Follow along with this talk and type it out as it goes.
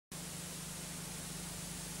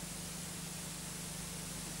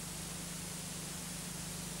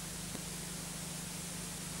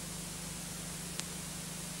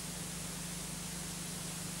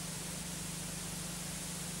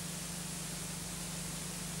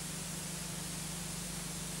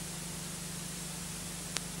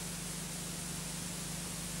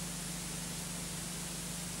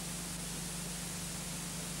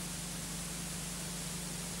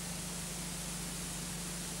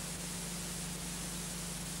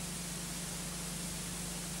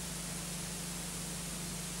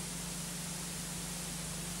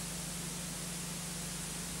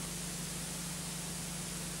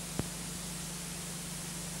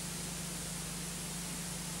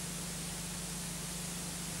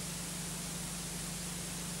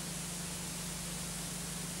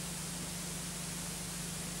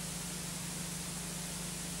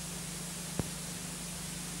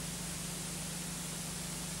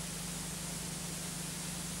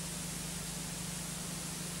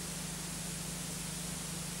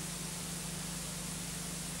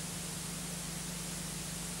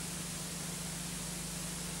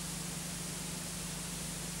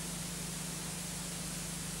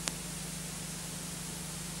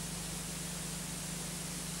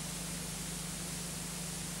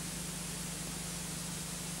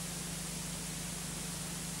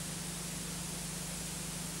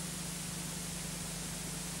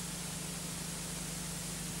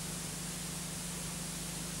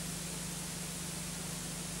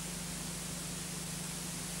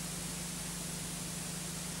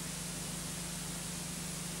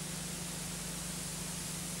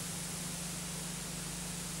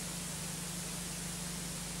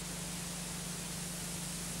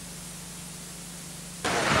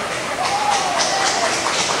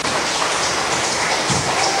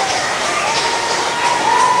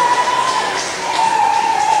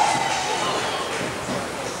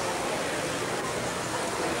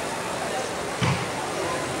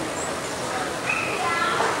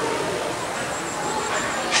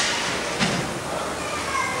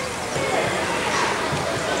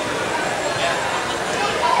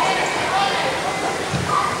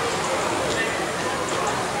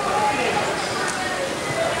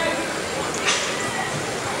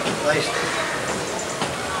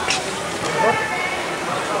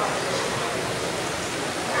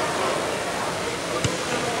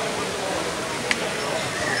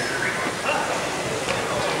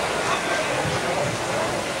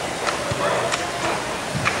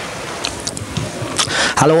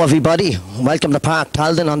Hello everybody, welcome to Park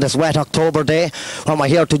Talden on this wet October day when we're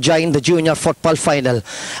here to join the junior football final,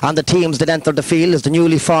 and the teams that enter the field is the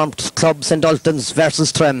newly formed club St Ultans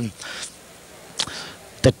versus Trim.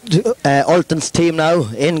 The Ultans team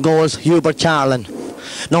now, in goals Hubert Carlin,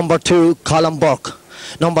 number 2 Colin Burke,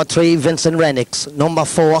 number 3 Vincent Rennicks, number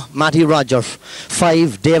 4 Matty Rogers,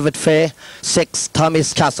 5 David Fay, 6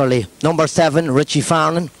 Thomas Casserly, number 7 Richie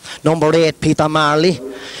Farnan, number 8 Peter Marley,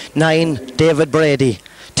 9 David Brady,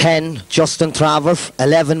 10 Justin Travers,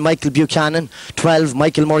 11 Michael Buchanan, 12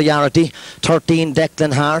 Michael Moriarty, 13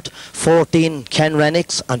 Declan Hart, 14 Ken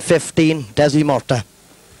Rennicks and 15 Desi Murta.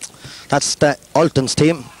 That's the Ultans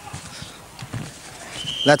team.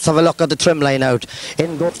 Let's have a look at the Trim line out.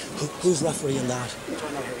 In go. Who's refereeing that?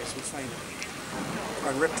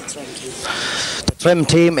 The Trim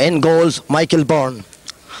team in goals, Michael Byrne.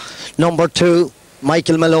 Number 2,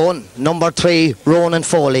 Michael Malone. Number 3, Ronan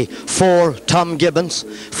Foley. 4, Tom Gibbons.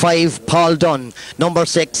 5, Paul Dunn. Number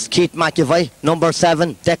 6, Keith McEvoy. Number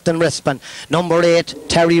 7, Declan Rispin. Number 8,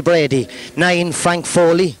 Terry Brady. 9, Frank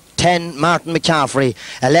Foley. 10, Martin McCaffrey.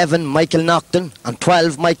 11, Michael Nocton. And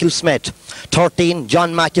 12, Michael Smith. 13,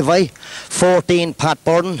 John McEvoy. 14, Pat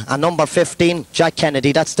Burden. And number 15, Jack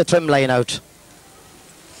Kennedy. That's the Trim line out.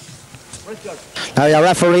 Now your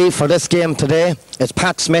referee for this game today is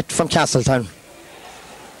Pat Smith from Castletown.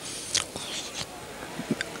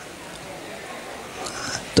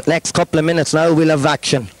 The next couple of minutes now we'll have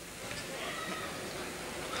action.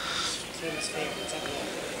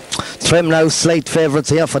 Trim now slight favourites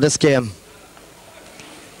here for this game.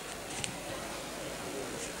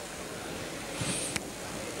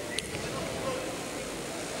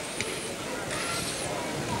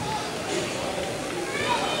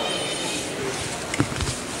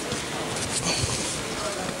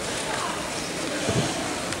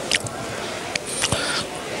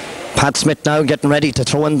 Pat Smith now getting ready to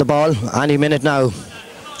throw in the ball any minute now.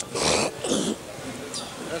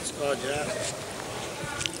 That's good, yeah.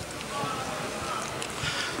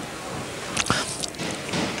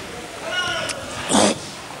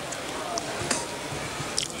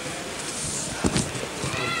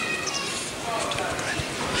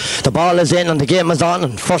 The ball is in and the game is on,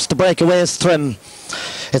 and first to break away is Trim.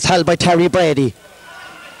 It's held by Terry Brady.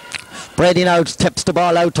 Brady now tips the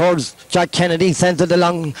ball out towards Jack Kennedy, sends it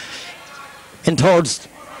along in towards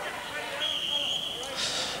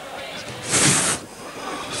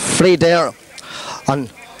free there on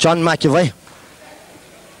John McEvoy.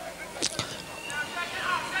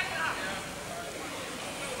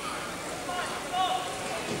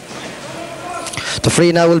 The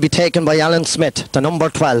free now will be taken by Alan Smith, the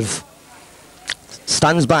number 12.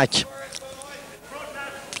 Stands back.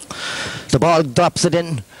 The ball drops it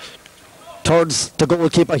in towards the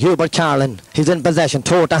goalkeeper Hubert Carlin. He's in possession,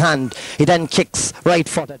 toe to hand. He then kicks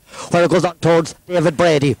right-footed, where it goes on towards David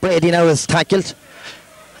Brady. Brady now is tackled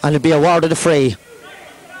and he'll be awarded a free.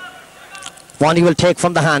 One he will take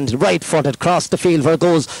from the hand, right-footed, across the field where it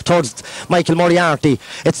goes towards Michael Moriarty.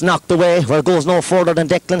 It's knocked away where it goes no further than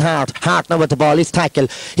Declan Hart. Hart now with the ball, he's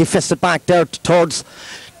tackled. He fists it back there towards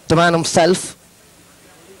the man himself,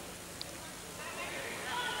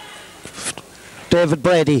 David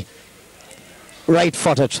Brady.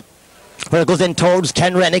 Right-footed, where it goes in towards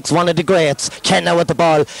Ken Rennicks, one of the greats. Ken now with the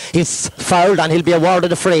ball, he's fouled and he'll be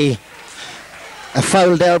awarded a free. A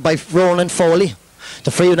foul there by Ronan Foley.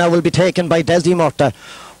 The free now will be taken by Desi Murta,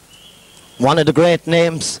 one of the great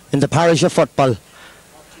names in the parish of football.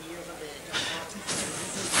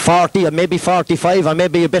 40 or maybe 45 or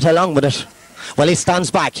maybe a bit along with it. Well, he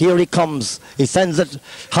stands back, here he comes. He sends it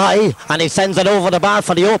high and he sends it over the bar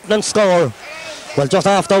for the opening score. Well, just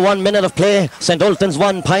after 1 minute of play, St Ultans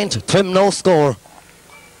 1 point, Trim no score.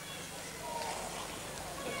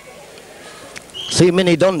 See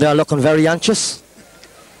Minnie Dunn there looking very anxious.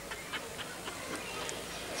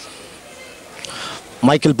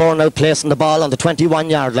 Michael Byrne now placing the ball on the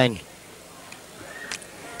 21-yard line.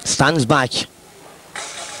 Stands back.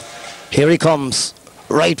 Here he comes.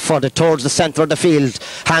 Right-footed towards the centre of the field.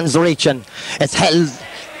 Hands reaching. It's held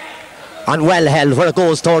and well held where it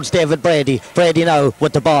goes towards David Brady. Brady now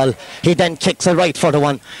with the ball. He then kicks a right-footed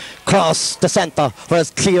one across the centre where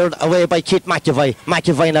it's cleared away by Keith McEvoy.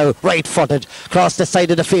 McEvoy now right-footed across the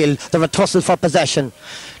side of the field. They're a tussle for possession.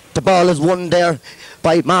 The ball is won there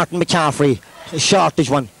by Martin McCaffrey. A shortish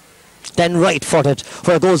one. Then right-footed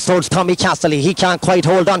where it goes towards Tommy Casserly. He can't quite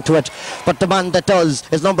hold on to it, but the man that does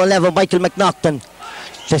is number 11 Michael McNaughton.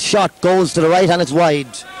 The shot goes to the right and it's wide.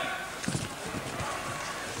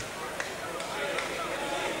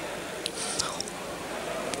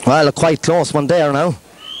 Well, a quite close one there now.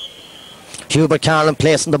 Hubert Carlin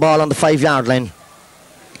placing the ball on the 5-yard line.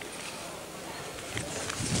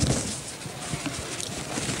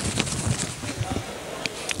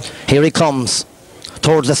 Here he comes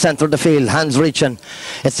towards the centre of the field, hands reaching.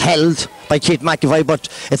 It's held by Keith McEvoy, but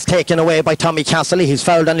it's taken away by Tommy Casserly. He's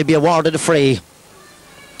fouled and he'll be awarded a free.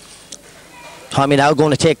 Tommy now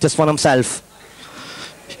going to take this one himself.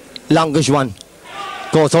 Longish one.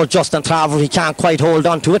 Goes out Justin Traver. He can't quite hold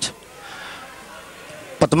on to it.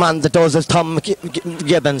 But the man that does is Tom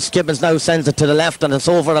Gibbons. Gibbons now sends it to the left and it's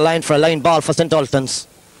over the line for a line ball for St. Ultans.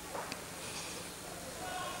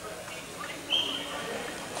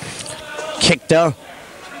 Kick there.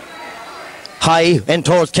 High in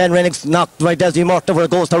towards Ken Rennick's, knocked by Desi Murta, where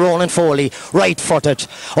it goes to Ronan Foley. Right footed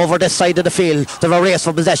over this side of the field. There's a race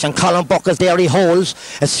for possession. Colin Buck is there. He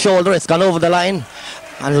holds his shoulder. It's gone over the line.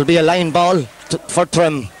 And it'll be a line ball for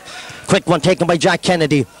Trim. Quick one taken by Jack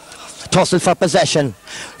Kennedy. Tussle for possession.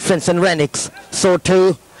 Vincent Rennicks. So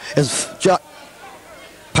too is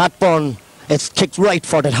Pat Byrne. It's kicked right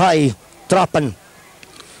footed. High. Dropping.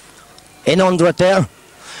 In under it there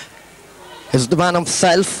is the man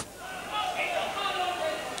himself,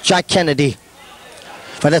 Jack Kennedy.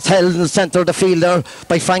 But it's held in the centre of the field there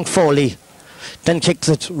by Frank Foley. Then kicks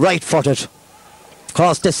it right footed.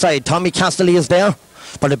 Across this side. Tommy Casserly is there,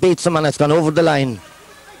 but it beats him and it's gone over the line.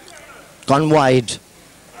 Gone wide.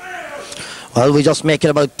 Well, we just make it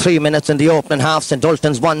about 3 minutes in the opening half. St.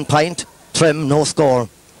 Ultans 1 point. Trim, no score.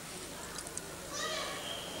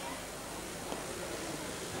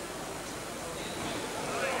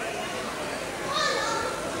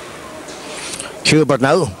 Hubert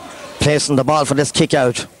now placing the ball for this kick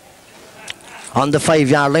out on the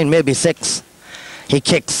 5-yard line, maybe 6. He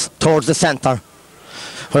kicks towards the centre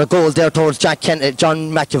where it goes there towards John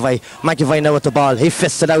McEvoy. McEvoy now with the ball. He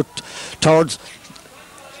fists it out towards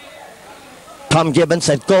Tom Gibbons.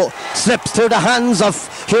 It slips through the hands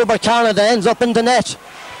of Hubert Carney that ends up in the net.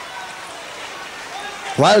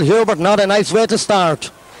 Well, Hubert, not a nice way to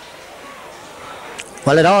start.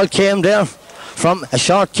 Well, it all came there from a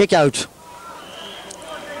short kick out.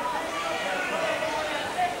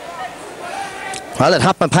 Well, it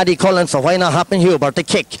happened Paddy Cullen, so why not happen Hubert? The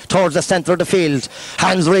kick towards the centre of the field.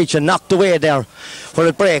 Hands reaching, knocked away there. Where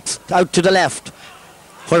it breaks, out to the left.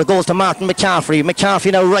 Where it goes to Martin McCaffrey.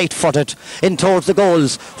 McCaffrey now right-footed in towards the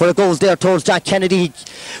goals. Where it goes there towards Jack Kennedy.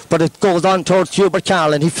 But it goes on towards Hubert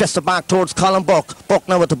Carlin. He fists it back towards Colin Buck. Buck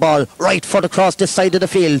now with the ball. Right foot across this side of the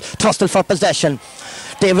field. Tussle for possession.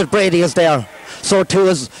 David Brady is there. So too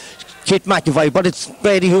is Keith McEvoy. But it's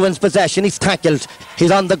Brady who wins possession. He's tackled.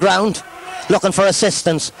 He's on the ground, looking for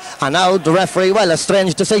assistance, and now the referee, well, a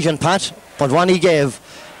strange decision, Pat, but one he gave.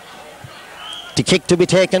 The kick to be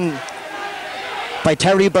taken by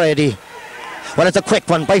Terry Brady. Well, it's a quick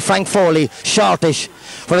one by Frank Foley, shortish,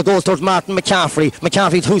 where it goes towards Martin McCaffrey.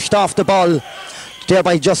 McCaffrey's hooshed off the ball there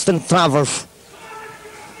by Justin Travers.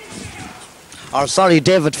 Or sorry,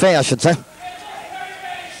 David Fay, I should say.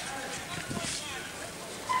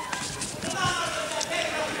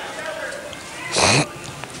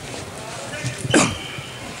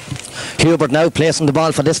 Hubert now placing the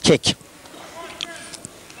ball for this kick.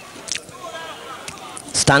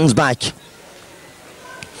 Stands back.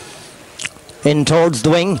 In towards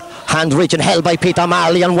the wing. Hand reaching, held by Peter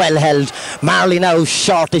Marley and well held. Marley now,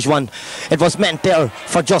 shortish one. It was meant there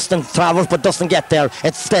for Justin Travers, but doesn't get there.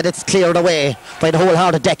 Instead, it's cleared away by the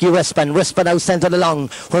wholehearted Decky Rispin. Rispin now sent it along.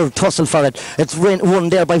 Where tussle for it. It's won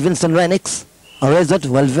there by Vincent Rennicks. Or is it?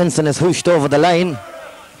 Well, Vincent is hooshed over the line.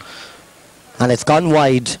 And it's gone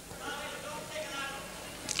wide.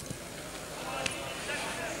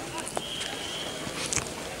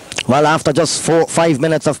 Well, after just 5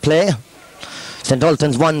 minutes of play, St.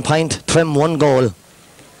 Ultans 1 point, Trim 1 goal.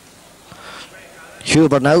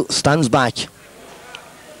 Hubert now stands back.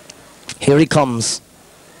 Here he comes.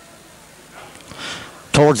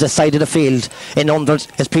 Towards the side of the field. In under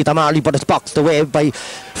is Peter Marley, but it's boxed away by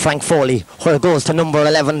Frank Foley. Where it goes to number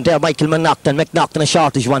 11 there, Michael McNaughton. McNaughton a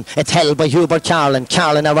shortish one. It's held by Hubert Carlin.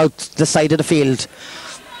 Carlin now out the side of the field.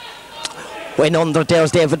 In under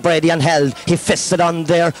there's David Brady and held. He fists it on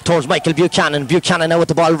there towards Michael Buchanan. Buchanan now with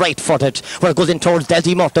the ball right footed. Where it goes in towards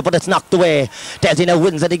Desi Murta, but it's knocked away. Desi now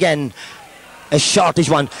wins it again. A shortish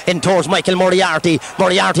one in towards Michael Moriarty.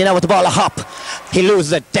 Moriarty now with the ball a hop. He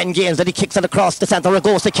loses it, then gains it. He kicks it across the centre. It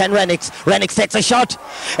goes to Ken Rennicks. Rennicks takes a shot.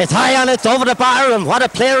 It's high on it, over the bar, and what a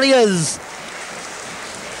player he is.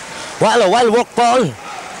 Well, a well-worked ball.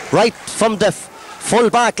 Right from the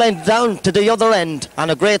full back line down to the other end,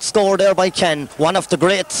 and a great score there by Ken, one of the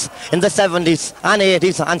greats in the 70s and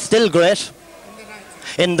 80s, and still great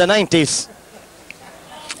in the 90s.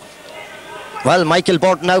 Well, Michael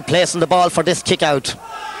Burton now placing the ball for this kick out.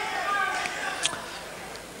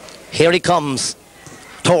 Here he comes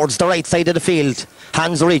towards the right side of the field,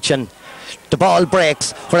 hands reaching. The ball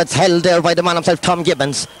breaks where it's held there by the man himself, Tom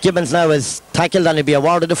Gibbons. Gibbons now is tackled and he'll be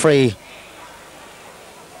awarded a free.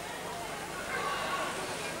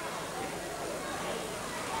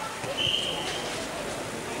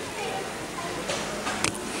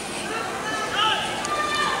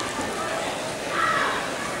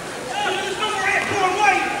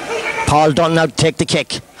 Paul Dunn now to take the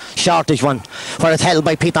kick. Shortish one where it's held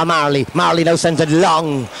by Peter Marley. Marley now sends it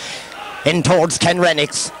long in towards Ken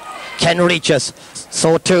Rennicks. Ken reaches.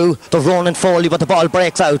 So too does Ronan Foley, but the ball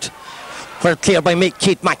breaks out. Where it's cleared by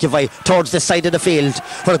Keith McEvoy towards this side of the field.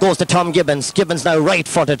 Where it goes to Tom Gibbons. Gibbons now right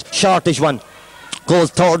footed. Shortish one.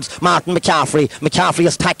 Goes towards Martin McCaffrey. McCaffrey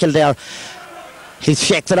is tackled there. He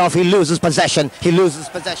shakes it off. He loses possession. He loses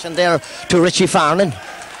possession there to Richie Farnan.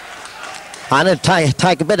 And it'll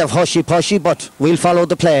take a bit of hushy-pushy, but we'll follow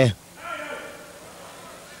the play.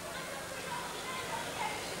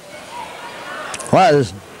 Well,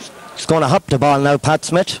 he's going to hop the ball now, Pat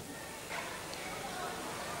Smith.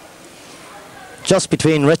 Just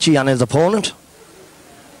between Richie and his opponent.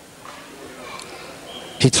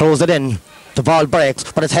 He throws it in. The ball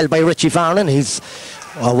breaks, but it's held by Richie Farnan. He's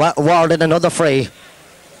awarded another free.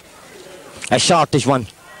 A shortish one.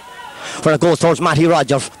 Where it goes towards Matty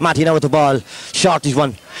Rogers. Matty now with the ball. Shortish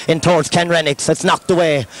one. In towards Ken Rennicks. It's knocked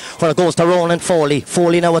away. Where it goes to Ronan Foley.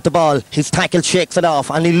 Foley now with the ball. He's tackled, shakes it off,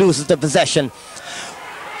 and he loses the possession.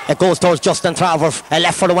 It goes towards Justin Travers. A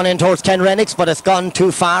left for the one in towards Ken Rennicks, but it's gone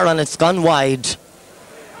too far and it's gone wide.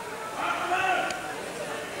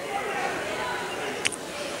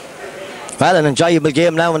 Well, an enjoyable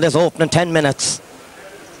game now in this opening 10 minutes.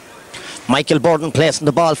 Michael Burden placing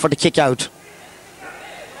the ball for the kick out.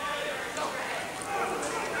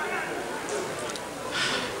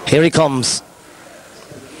 Here he comes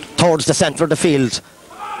towards the centre of the field.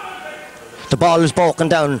 The ball is broken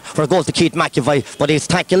down where it goes to Keith McEvoy, but he's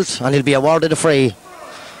tackled and he'll be awarded a free.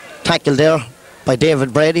 Tackled there by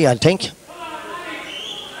David Brady, I think.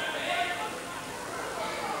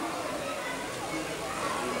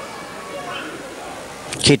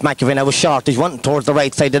 Keith McEvoy now was short. He's one towards the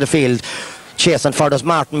right side of the field. Chasing for us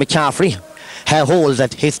Martin McCaffrey. Holds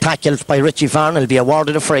it. He's tackled by Richie Farnan. He'll be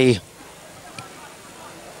awarded a free.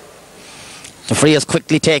 The free is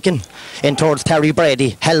quickly taken in towards Terry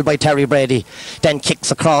Brady, held by Terry Brady, then kicks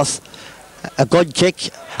across, a good kick,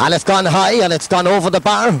 and it's gone high and it's gone over the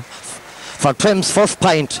bar for Trim's first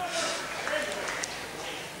point.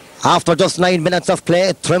 After just 9 minutes of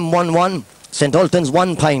play, Trim 1-1, St Ultans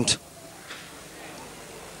 1 point.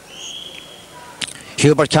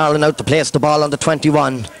 Hubert Carlin out to place the ball on the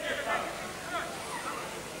 21.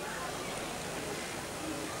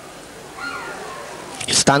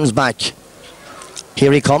 He stands back.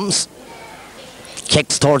 Here he comes.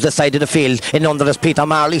 Kicks towards the side of the field. In under is Peter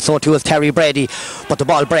Marley, so too is Terry Brady. But the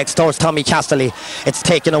ball breaks towards Tommy Casterly. It's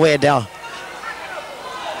taken away there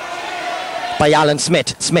by Alan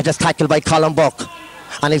Smith. Smith is tackled by Colin Buck.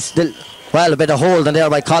 And it's still, well, a bit of hold in there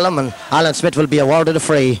by Colin, and Alan Smith will be awarded a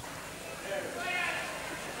free.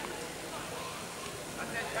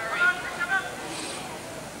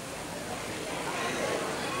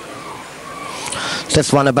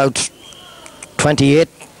 This one about 28,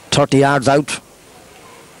 30 yards out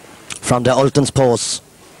from the Ultans post.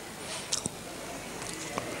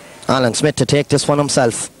 Alan Smith to take this one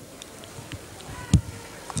himself.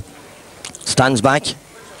 Stands back,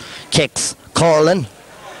 kicks, Corlin,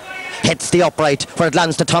 hits the upright where it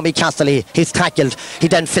lands to Tommy Casterly. He's tackled. He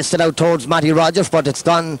then fisted out towards Matty Rogers, but it's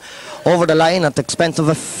gone over the line at the expense of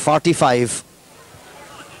a 45.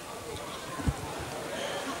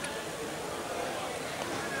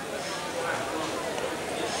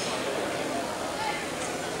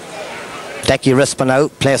 Decky Rispin now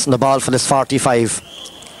placing the ball for this 45.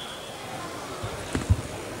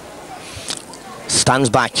 Stands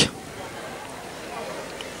back.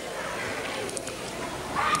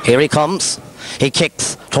 Here he comes. He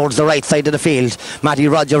kicks towards the right side of the field. Matty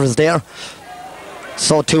Rogers is there.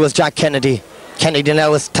 So too is Jack Kennedy. Kennedy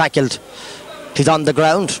now is tackled. He's on the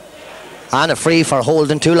ground. And a free for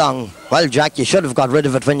holding too long. Well, Jack, you should have got rid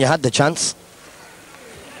of it when you had the chance.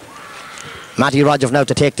 Matty Rogers now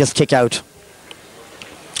to take this kick out.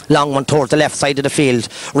 Long one towards the left side of the field.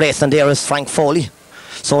 Racing there is Frank Foley.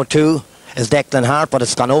 So too is Declan Hart, but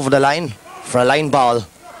it's gone over the line for a line ball.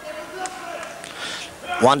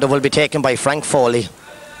 Wonder will be taken by Frank Foley.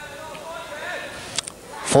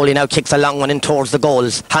 Foley now kicks a long one in towards the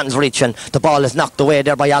goals. Hands reaching. The ball is knocked away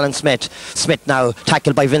there by Alan Smith. Smith now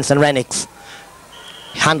tackled by Vincent Rennicks.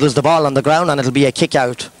 Handles the ball on the ground and it'll be a kick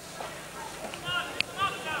out.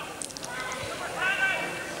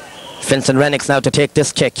 Vincent Rennicks now to take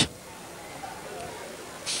this kick.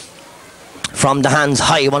 From the hands,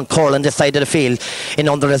 high one curling this side of the field. In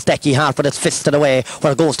under his decky half, but it's fisted away.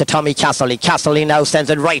 Where it goes to Tommy Casserly. Casserly now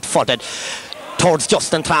sends it right footed towards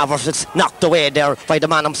Justin Travers. It's knocked away there by the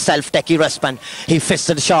man himself, Decky Rispin. He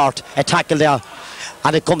fisted short. A tackle there.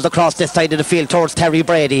 And it comes across this side of the field towards Terry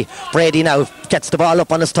Brady. Brady now gets the ball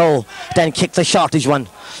up on his toe. Then kicks a shortage one.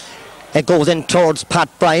 It goes in towards Pat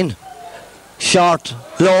Bryan. Short,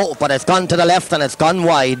 low, but it's gone to the left and it's gone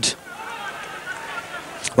wide.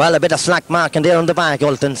 Well, a bit of slack marking there on the back,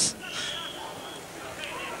 Ultans.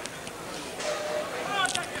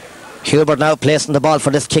 Hubert now placing the ball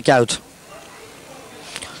for this kick out.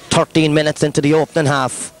 13 minutes into the opening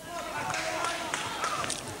half.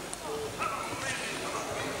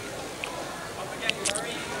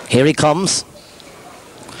 Here he comes.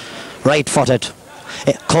 Right footed.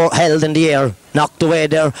 Held in the air. Knocked away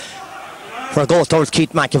there. Where it goes towards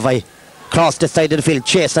Keith McEvoy. Cross the side of the field.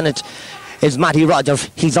 Chasing it is Matty Rogers.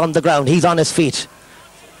 He's on the ground. He's on his feet.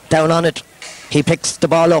 Down on it. He picks the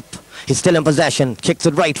ball up. He's still in possession. Kicks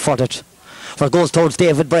it right footed. Where it goes towards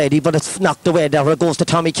David Brady, but it's knocked away there. Where it goes to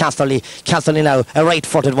Tommy Casserly. Casserly now, a right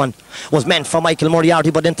footed one. Was meant for Michael Moriarty,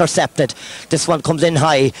 but intercepted. This one comes in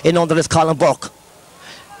high. In under is Colin Burke.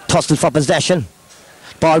 Tussle for possession.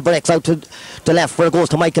 Ball breaks out to the left where it goes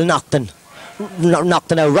to Michael Nocton.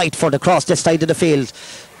 Nocton now right foot across this side of the field.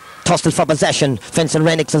 Tussle for possession. Vincent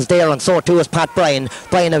Rennickson's there and so too is Pat Bryan.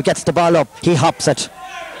 Bryan now gets the ball up. He hops it.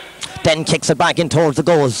 Then kicks it back in towards the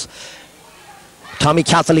goals. Tommy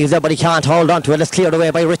Casserly is there but he can't hold on to it. It's cleared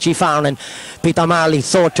away by Richie Farnan. Peter Marley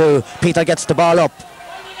so too. Peter gets the ball up.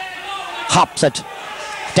 Hops it.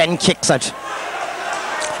 Then kicks it.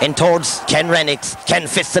 In towards Ken Rennicks. Ken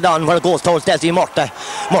fists it on where it goes towards Desi Murta.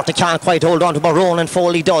 Murta can't quite hold on to it, but Ronan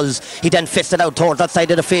Foley does. He then fists it out towards that side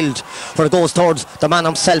of the field where it goes towards the man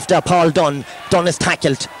himself there, Paul Dunn. Dunn is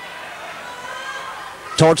tackled.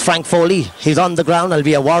 Towards Frank Foley. He's on the ground. He'll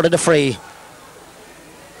be awarded a free.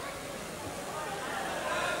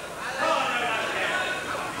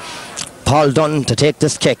 Paul Dunn to take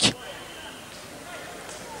this kick.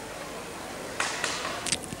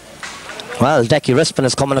 Well, Decky Rispin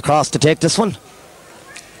is coming across to take this one.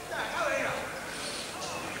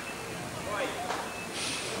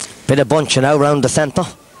 Bit of bunching now round the centre.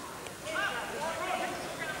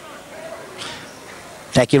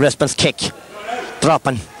 Decky Rispin's kick.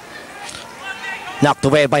 Dropping. Knocked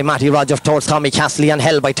away by Matty Rogers towards Tommy Casserly and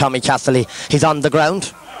held by Tommy Casserly. He's on the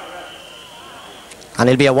ground. And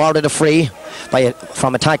he'll be awarded a free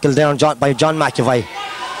from a tackle there by John McEvoy.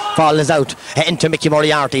 Ball is out into Mickey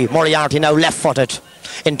Moriarty. Moriarty now left footed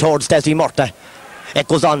in towards Desi Murta. It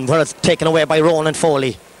goes on where it's taken away by Ronan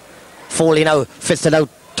Foley. Foley now fisted out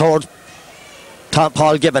towards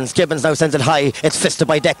Paul Gibbons. Gibbons now sends it high. It's fisted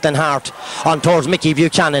by Declan Hart on towards Mickey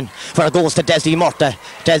Buchanan where it goes to Desi Murta.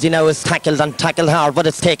 Desi now is tackled and tackled hard but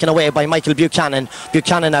it's taken away by Michael Buchanan.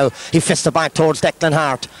 Buchanan now, he fisted back towards Declan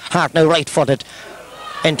Hart. Hart now right footed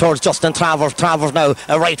in towards Justin Travers. Travers now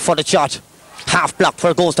a right footed shot. Half blocked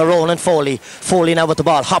where it goes to Ronan Foley. Foley now with the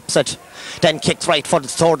ball, hops it. Then kicks right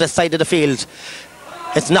footed toward this side of the field.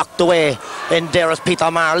 It's knocked away. In there is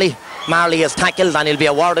Peter Marley. Marley is tackled and he'll be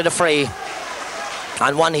awarded a free.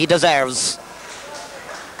 And one he deserves.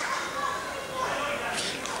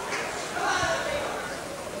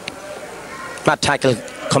 That tackle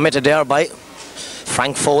committed there by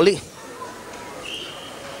Frank Foley.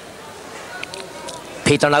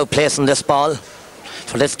 Peter now placing this ball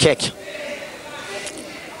for this kick.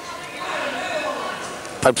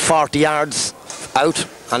 About 40 yards out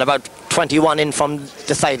and about 21 in from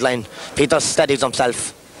the sideline. Peter steadies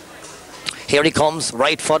himself. Here he comes,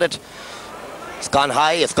 right footed. It's gone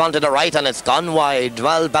high, it's gone to the right and it's gone wide.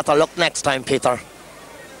 Well, better luck next time, Peter.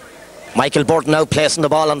 Michael Burton now placing the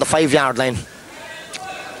ball on the 5-yard line.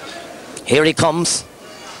 Here he comes.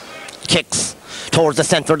 Kicks towards the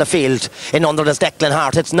centre of the field. In under is Declan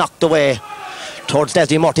Hart. It's knocked away towards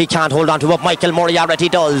Desi Murta. He can't hold on to it. Michael Moriarty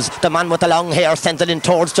does. The man with the long hair sends it in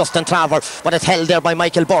towards Justin Travers, but it's held there by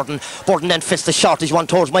Michael Burton. Burton then fists the shortage one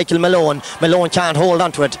towards Michael Malone. Malone can't hold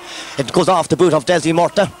on to it. It goes off the boot of Desi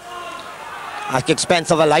Murta at the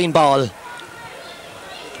expense of a line ball.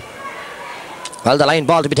 Well, the line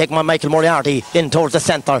ball to be taken by Michael Moriarty in towards the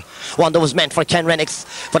centre. One that was meant for Ken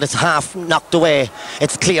Rennicks, but it's half knocked away.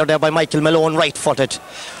 It's cleared there by Michael Malone, right footed.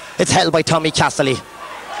 It's held by Tommy Casserly.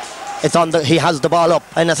 It's on he has the ball up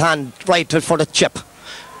in his hand, right for the chip.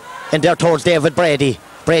 In there towards David Brady.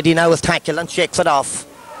 Brady now is tackled and shakes it off.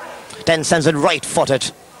 Then sends it right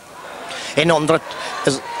footed. In under it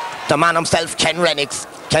is the man himself, Ken Rennicks.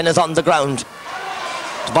 Ken is on the ground.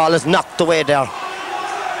 The ball is knocked away there.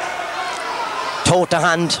 Toe to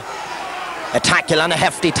hand. A tackle and a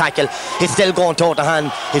hefty tackle. He's still going toe to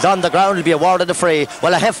hand. He's on the ground. He'll be awarded a free.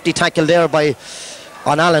 Well, a hefty tackle there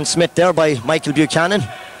on Alan Smith there by Michael Buchanan.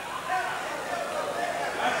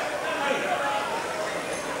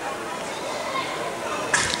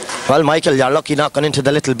 Well, Michael, you're lucky not going into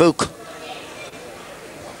the little book.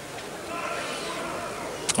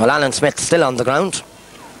 Well, Alan Smith still on the ground,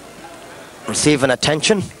 receiving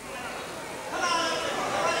attention.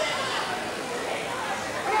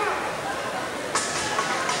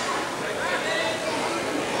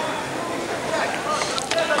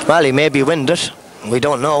 Well, he may be winded. We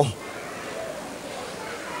don't know.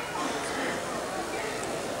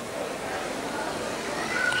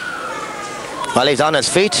 Well, he's on his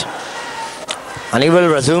feet. And he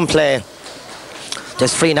will resume play.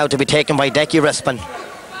 This free now to be taken by Decky Rispin.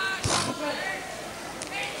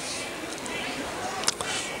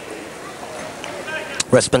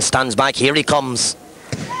 Rispin stands back. Here he comes.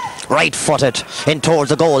 Right-footed in towards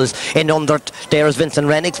the goals. In under there is Vincent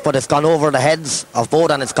Rennicks, but it's gone over the heads of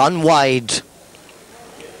both and it's gone wide.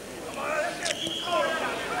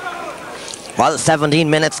 Well, 17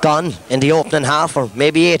 minutes gone in the opening half, or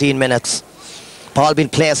maybe 18 minutes. Ball being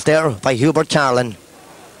placed there by Hubert Carlin.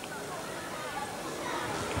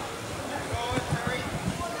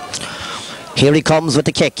 Here he comes with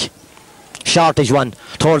the kick. Shortish one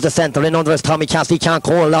towards the centre. In under is Tommy Cassidy. Can't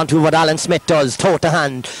hold on to what Alan Smith does. Toe to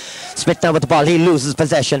hand. Smith now with the ball. He loses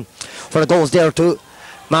possession. Where it goes there to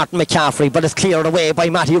Martin McCaffrey. But it's cleared away by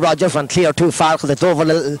Matty Rogers and cleared too far because it's over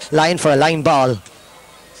the line for a line ball.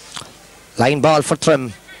 Line ball for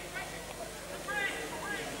Trim.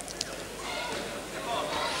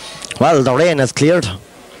 Well, the rain has cleared.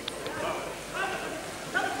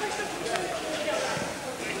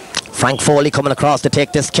 Frank Foley coming across to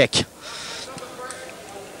take this kick.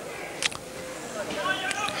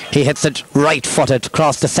 He hits it right-footed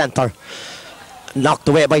across the centre. Knocked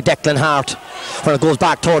away by Declan Hart. Where it goes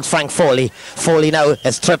back towards Frank Foley. Foley now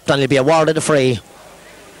is tripped and he'll be awarded a free.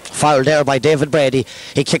 Foul there by David Brady.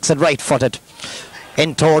 He kicks it right-footed.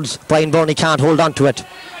 In towards Brian Burney, can't hold on to it.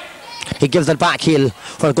 He gives it back heel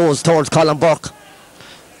where it goes towards Colin Burke.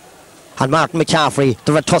 And Martin McCaffrey.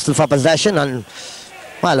 They're a tussle for possession and,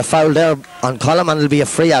 well, a foul there on Colin and it'll be a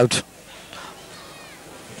free out.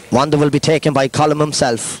 One that will be taken by Colin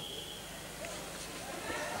himself.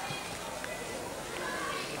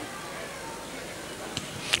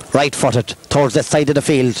 Right-footed towards this side of the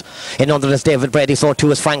field. In under this David Brady, so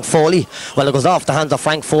too is Frank Foley. Well, it goes off the hands of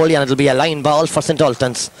Frank Foley and it'll be a line ball for St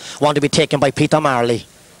Ultans. One to be taken by Peter Marley.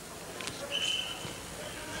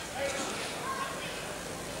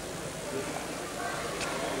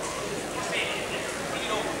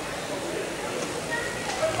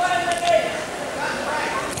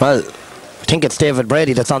 Well, I think it's David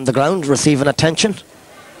Brady that's on the ground receiving attention.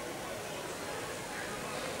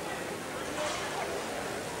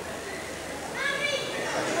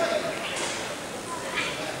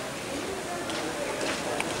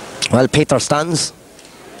 Well, Peter stands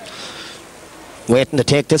waiting to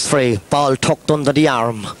take this free. Ball tucked under the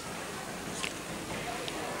arm.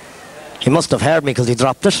 He must have heard me because he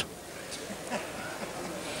dropped it.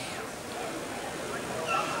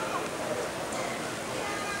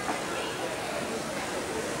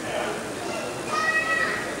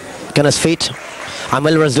 On his feet and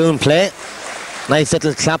will resume play. Nice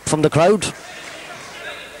little clap from the crowd.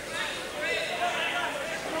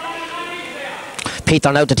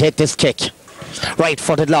 Peter now to take this kick.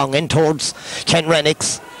 Right-footed long in towards Ken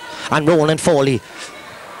Rennicks and Roland Foley.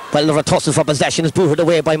 Well, the tussle for possession is booted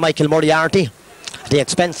away by Michael Moriarty at the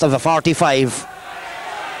expense of a 45.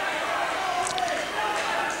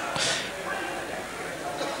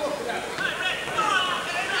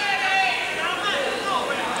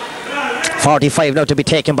 .45 now to be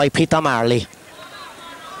taken by Peter Marley.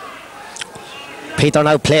 Peter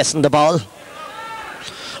now placing the ball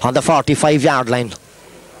on the 45-yard line.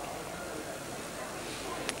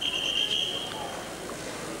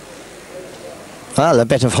 Well, a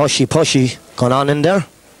bit of hushy-pushy going on in there.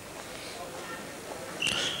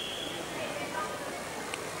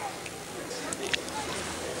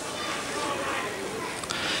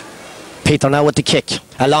 Peter now with the kick,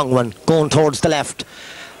 a long one, going towards the left.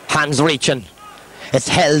 Hands reaching. It's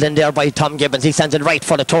held in there by Tom Gibbons. He sends it right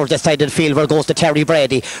footed towards the side of the field where it goes to Terry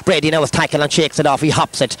Brady. Brady now is tackled and shakes it off. He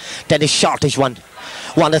hops it. Then his shortish one.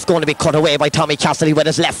 One that's going to be cut away by Tommy Cassidy with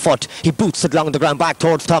his left foot. He boots it along the ground back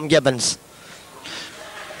towards Tom Gibbons.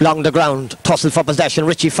 Along the ground. Tussle for possession.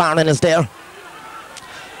 Richie Farnan is there.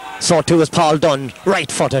 So too is Paul Dunn.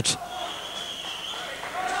 Right footed.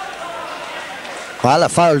 Well, a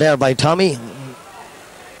foul there by Tommy.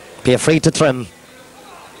 Be a free to Trim.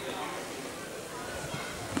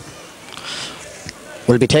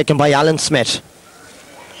 will be taken by Alan Smith.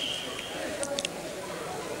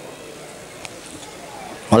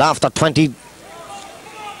 Well, after 2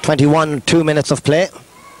 minutes of play,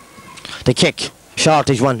 the kick,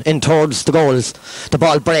 shortage one, in towards the goals. The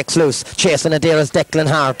ball breaks loose, chasing it there is Declan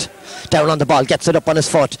Hart. Down on the ball, gets it up on his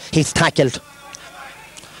foot. He's tackled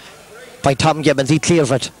by Tom Gibbons, he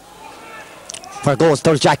clears it. Where goes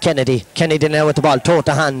towards Jack Kennedy. Kennedy now with the ball, toe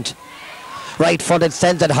to hand. Right footed,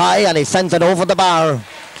 sends it high and he sends it over the bar.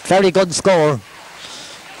 Very good score.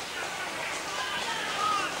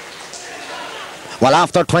 Well,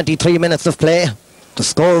 after 23 minutes of play, the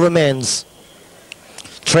score remains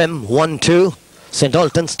Trim 1-2, St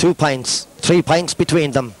Ultans 2 points, 3 points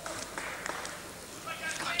between them.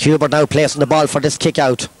 Hubert now placing the ball for this kick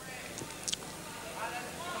out.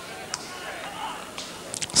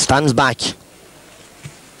 Stands back.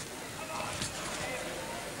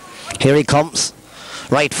 Here he comes.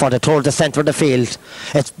 Right footed towards the centre of the field.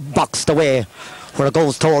 It's boxed away where it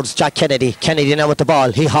goes towards Jack Kennedy. Kennedy now with the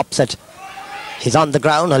ball. He hops it. He's on the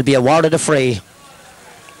ground. He'll be awarded a free.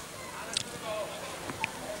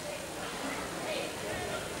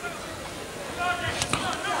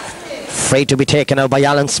 Free to be taken out by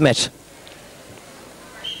Alan Smith.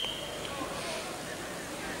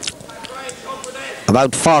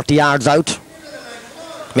 About 40 yards out.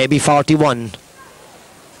 Maybe 41.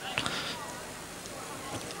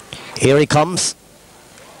 Here he comes.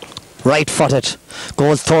 Right footed.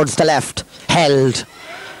 Goes towards the left. Held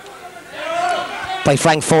by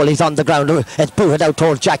Frank Foley's on the ground. It's booted out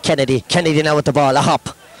towards Jack Kennedy. Kennedy now with the ball. A hop.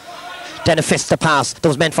 Then a fist to pass. That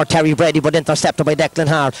was meant for Terry Brady but intercepted by Declan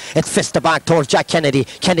Hart. It's fist to back towards Jack Kennedy.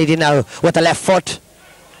 Kennedy now with the left foot.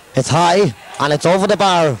 It's high and it's over the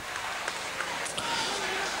bar.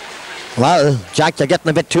 Well, Jack, you're getting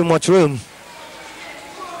a bit too much room.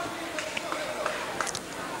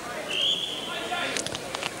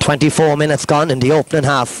 .24 minutes gone in the opening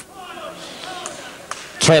half.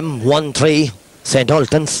 Trim 1-3, St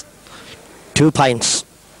Ultans 2 points.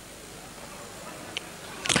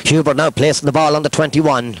 Hubert now placing the ball on the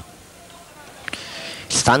 21.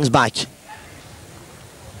 Stands back.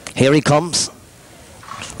 Here he comes.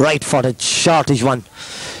 Right footed, shortish one.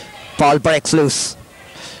 Ball breaks loose.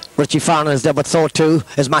 Richie Farnell is there, but so too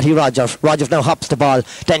is Matty Rogers. Rogers now hops the ball,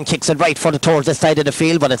 then kicks it right footed towards the side of the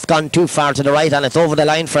field, but it's gone too far to the right and it's over the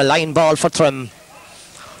line for a line ball for Trim.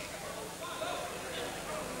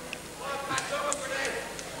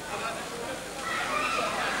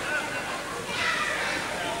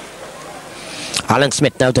 Alan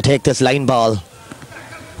Smith now to take this line ball.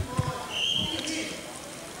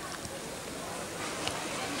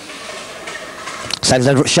 Sends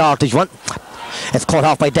a shortish one. It's cut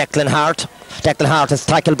off by Declan Hart. Declan Hart is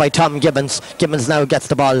tackled by Tom Gibbons. Gibbons now gets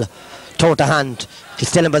the ball toe to hand. He's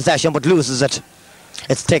still in possession but loses it.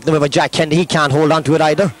 It's taken away by Jack Kennedy. He can't hold on to it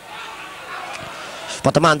either.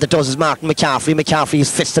 But the man that does is Martin McCaffrey. McCaffrey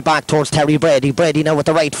is fisted back towards Terry Brady. Brady now with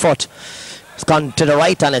the right foot. It's gone to the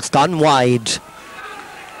right and it's gone wide.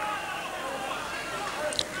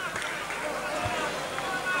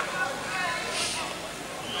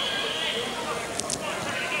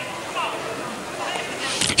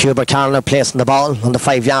 Hubert Carlow placing the ball on the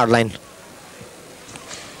 5-yard line.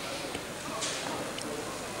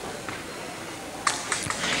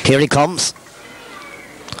 Here he comes.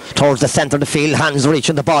 Towards the centre of the field, hands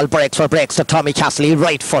reaching, the ball breaks to Tommy Castley,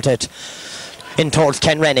 right footed. In towards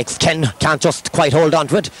Ken Rennicks. Ken can't just quite hold on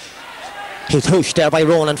to it. He's hooshed there by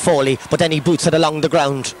Ronan Foley, but then he boots it along the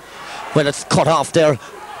ground. Well, it's cut off there.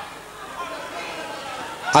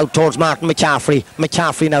 Out towards Martin McCaffrey.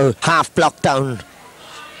 McCaffrey now half blocked down.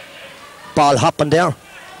 Ball hopping there.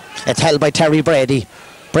 It's held by Terry Brady.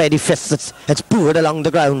 Brady fists it. It's booted along the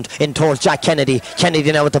ground in towards Jack Kennedy.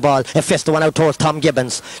 Kennedy now with the ball. A fist one out towards Tom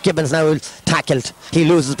Gibbons. Gibbons now tackled. He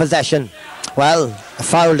loses possession. Well, a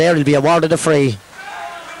foul there. He'll be awarded a free.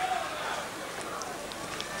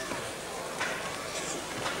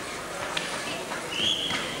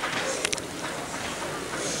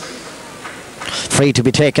 Free to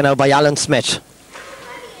be taken out by Alan Smith.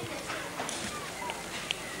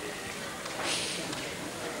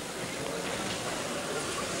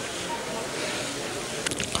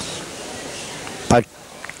 About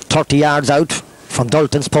 30 yards out from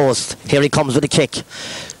Dalton's post. Here he comes with a kick.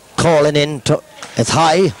 Calling in. It's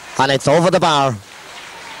high and it's over the bar.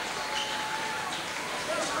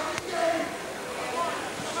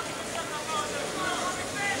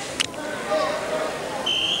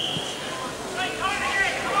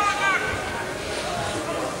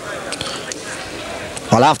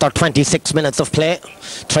 Well, after 26 minutes of play,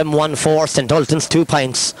 Trim 1-4, St Ultans 2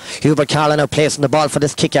 points. Hubert Carlow now placing the ball for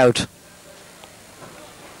this kick out.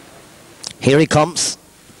 Here he comes.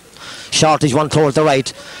 Shortage one towards the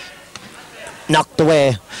right. Knocked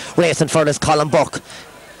away. Racing for this Colin Buck.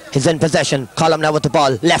 He's in possession. Colin now with the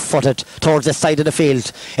ball. Left-footed towards this side of the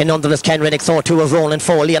field. In under this Ken Rennick. So too of Ronan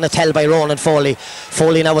Foley, and it's held by Ronan Foley.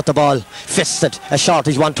 Foley now with the ball. Fisted. A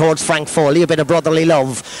shortage one towards Frank Foley. A bit of brotherly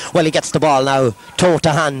love. Well, he gets the ball now. Toe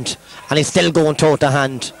to hand. And he's still going toe to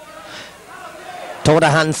hand. Toe to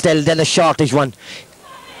hand still. Then a shortage one.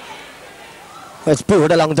 It's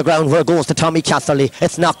booed along the ground where it goes to Tommy Casserly.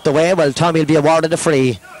 It's knocked away. Well, Tommy will be awarded a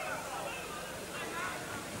free.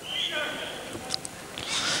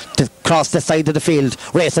 To cross the side of the field.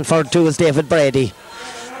 Racing for two is David Brady.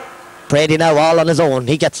 Brady now all on his own.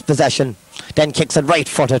 He gets possession. Then kicks it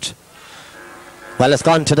right-footed. Well, it's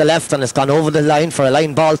gone to the left and it's gone over the line for a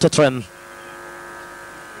line ball to Trim.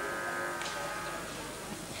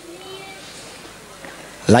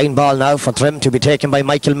 Line ball now for Trim to be taken by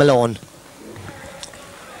Michael Malone.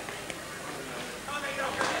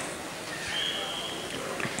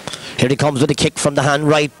 Here he comes with a kick from the hand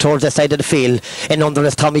right towards the side of the field. In under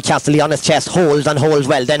is Tommy Castley on his chest. Holds and holds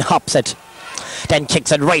well. Then hops it. Then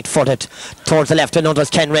kicks it right-footed towards the left. In under is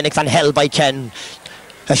Ken Rennick and held by Ken.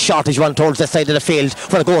 A shortage one towards the side of the field.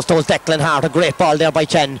 Where it goes towards Declan Hart. A great ball there by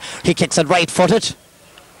Ken. He kicks it right-footed.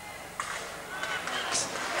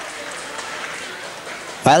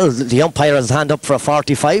 Well, the umpire has his hand up for a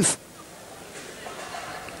 45.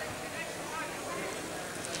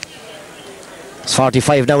 This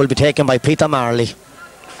 45 now will be taken by Peter Marley.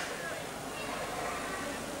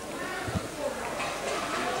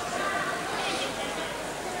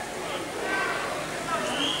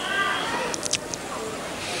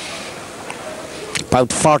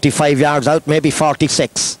 About 45 yards out, maybe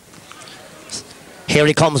 46. Here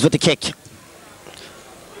he comes with the kick.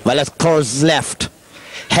 Well, it curls left.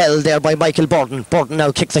 Held there by Michael Burton. Burton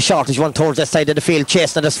now kicks a shortage one towards the side of the field.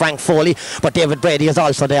 Chasing it is Frank Foley, but David Brady is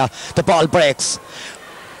also there. The ball breaks.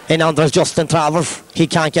 In under is Justin Travers. He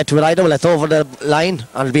can't get to it either. Well, it's over the line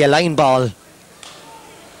and it'll be a line ball.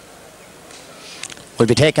 Will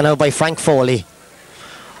be taken out by Frank Foley.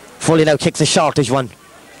 Foley now kicks a shortage one.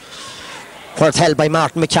 Where it's held by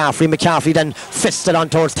Martin McCaffrey. McCaffrey then fisted on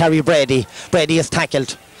towards Terry Brady. Brady is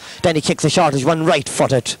tackled. Then he kicks a shortage one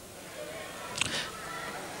right-footed.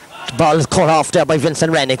 The ball is cut off there by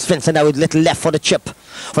Vincent Rennick. Vincent now with a little left-footed chip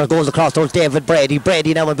where it goes across towards David Brady.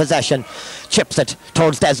 Brady now in possession. Chips it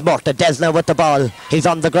towards Des Murta. Des now with the ball. He's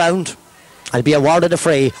on the ground. I'll be awarded a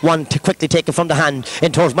free. One to quickly take it from the hand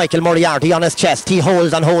in towards Michael Moriarty on his chest. He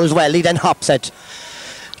holds and holds well. He then hops it.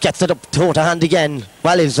 Gets it up toe to hand again.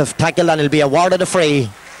 Well, he's tackled and he'll be awarded a free.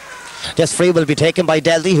 This free will be taken by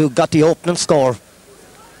Desi, who got the opening score.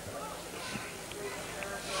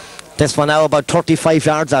 This one now about 35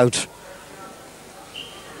 yards out.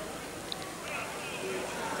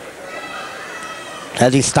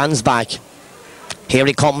 As he stands back. Here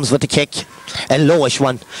he comes with the kick. A lowish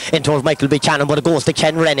one in towards Michael Buchanan, but it goes to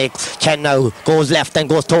Ken Rennick. Ken now goes left and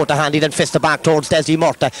goes toe to hand. He then fists it back towards Desi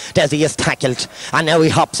Murta. Desi is tackled and now he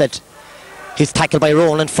hops it. He's tackled by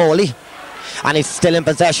Roland Foley and he's still in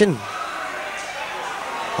possession.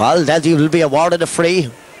 Well, Desi will be awarded a free,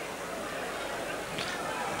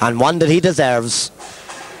 and one that he deserves.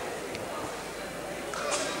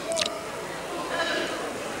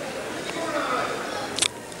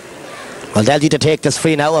 Well, Desi to take this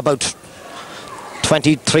free now about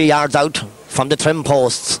 23 yards out from the trim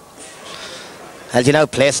posts. Elsie now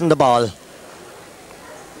placing the ball.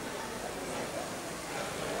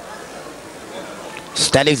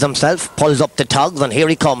 Steadies himself, pulls up the tugs, and here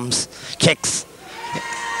he comes. Kicks.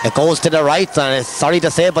 It goes to the right, and it's sorry to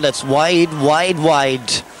say, but it's wide, wide,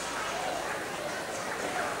 wide.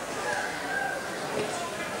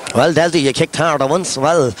 Well, Desi, you kicked harder once.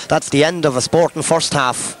 Well, that's the end of a sporting first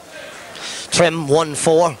half. Trim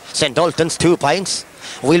 1-4, St Ultans 2 points.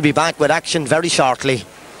 We'll be back with action very shortly.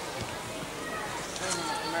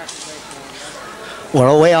 We're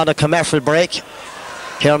away on a commercial break.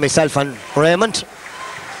 Here myself and Raymond.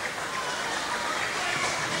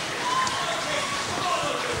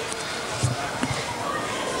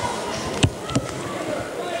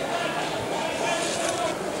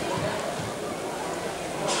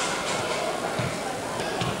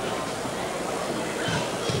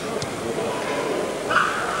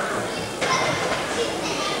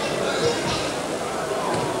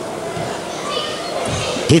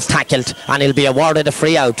 He's tackled and he'll be awarded a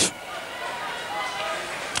free out.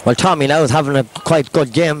 Well, Tommy now is having a quite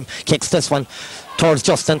good game. Kicks this one towards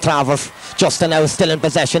Justin Travers. Justin now is still in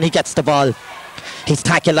possession. He gets the ball. He's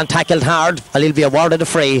tackled and tackled hard. Well, he'll be awarded a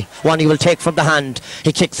free. One he will take from the hand.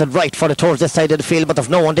 He kicks it right for the towards the side of the field, but there's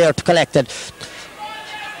no one there to collect it.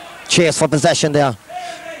 Chase for possession there.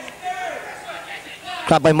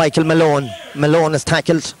 Grabbed by Michael Malone. Malone is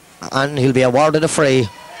tackled and he'll be awarded a free.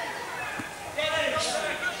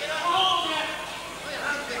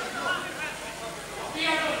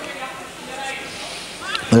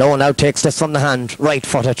 Malone now takes this from the hand,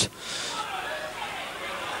 right-footed.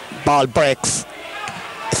 Ball breaks.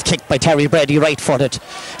 It's kicked by Terry Brady, right-footed.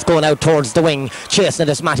 It's going out towards the wing. Chasing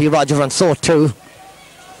it is Matty Rogers, and so too.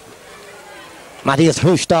 Matty has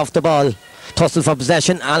hooshed off the ball. Tussle for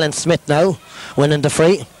possession. Alan Smith now winning the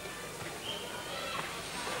free.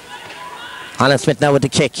 Alan Smith now with the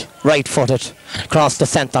kick, right-footed, across the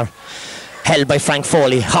centre. Held by Frank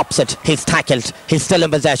Foley, hops it, he's tackled, he's still in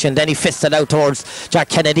possession, then he fists it out towards Jack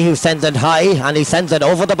Kennedy, who sends it high, and he sends it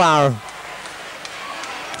over the bar.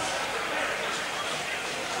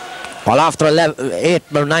 Well, after 8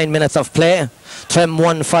 or 9 minutes of play, Trim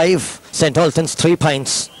 1-5, St. Ultans 3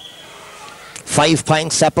 points. 5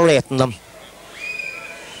 points separating them.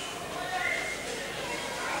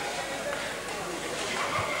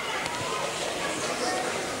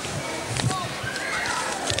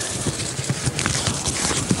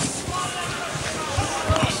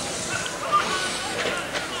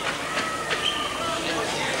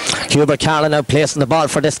 Hubert Carlin now placing the ball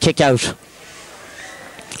for this kick out.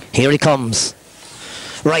 Here he comes.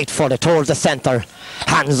 Right footed towards the centre.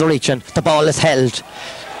 Hands are reaching. The ball is held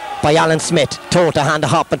by Alan Smith. Toe to hand, a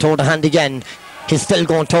hop and toe to hand again. He's still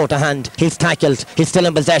going toe to hand. He's tackled. He's still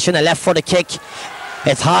in possession. A left footed kick.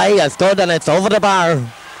 It's high, it's good, and it's over the bar.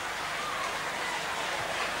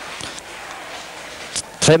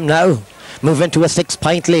 Trim now move into a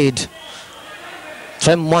 6-point lead.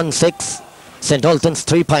 Trim 1-6. St. Ultans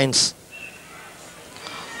 3 points.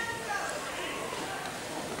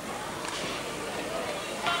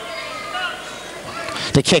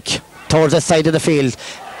 The kick towards the side of the field,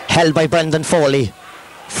 held by Brendan Foley.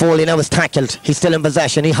 Foley now is tackled. He's still in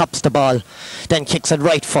possession. He hops the ball, then kicks it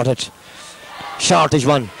right-footed. Shortage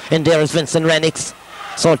one. In there is Vincent Rennicks.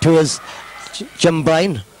 So too is Jim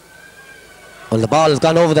Bryan. Well, the ball has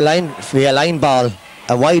gone over the line. It'll be a line ball,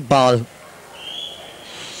 a wide ball.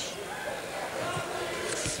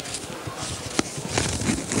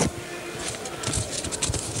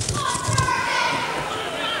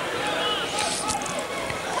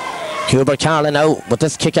 Hubert Carlin now with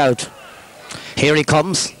this kick out. Here he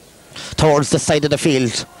comes towards the side of the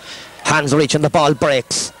field. Hands reaching, the ball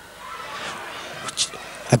breaks.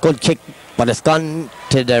 A good kick, but it's gone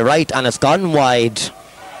to the right and it's gone wide.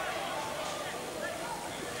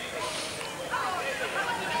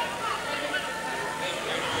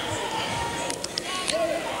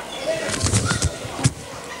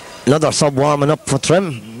 Another sub warming up for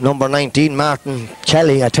Trim. Number 19, Martin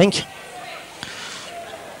Kelly, I think.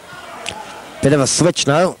 Bit of a switch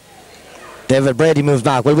now. David Brady moves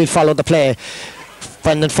back. Well, we follow the play.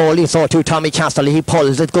 Brendan Foley, so too Tommy Castley. He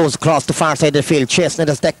pulls, it goes across the far side of the field. Chasing it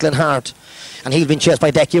is Declan Hart. And he's been chased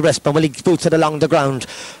by Decky Rispin. Well, he boots it along the ground.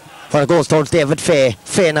 Where it goes towards David Fay.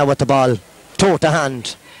 Fay now with the ball. Toe to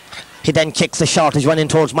hand. He then kicks a shortage one in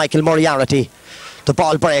towards Michael Moriarty. The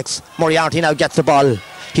ball breaks. Moriarty now gets the ball.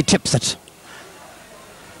 He tips it.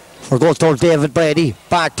 Or goes towards David Brady.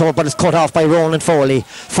 Back toward, but it's cut off by Ronan Foley.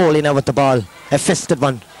 Foley now with the ball. A fisted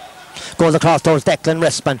one. Goes across towards Declan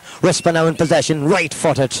Rispin. Rispin now in possession.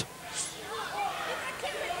 Right-footed.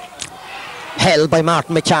 Held by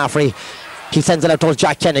Martin McCaffrey. He sends it out towards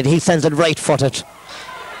Jack Kennedy. He sends it right-footed.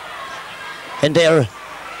 And there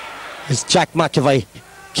is Jack McEvoy.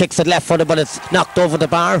 Kicks it left-footed, but it's knocked over the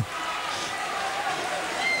bar.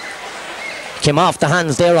 Came off the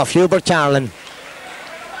hands there of Hubert Carlin.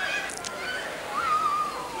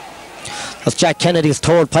 That's Jack Kennedy's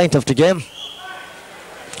third point of the game.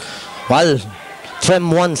 Well, Trim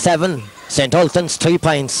 1-7, St. Ultans 3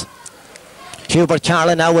 points. Hubert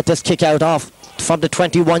Carlin now with this kick out off from the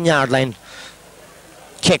 21-yard line.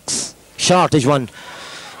 Kicks, shortage one.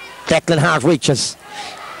 Declan Hart reaches.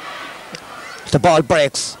 The ball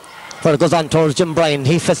breaks. Where it goes on towards Jim Bryan.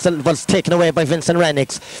 He fisted, was taken away by Vincent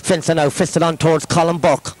Rennicks. Vincent now fisted on towards Colin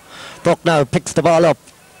Buck. Buck now picks the ball up,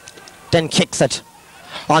 then kicks it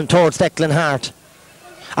on towards Declan Hart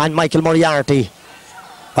and Michael Moriarty.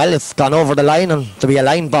 Well, it's gone over the line and to be a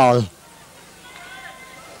line ball.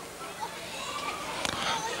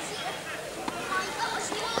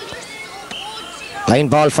 Line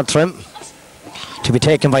ball for Trim to be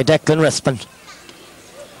taken by Declan Rispin.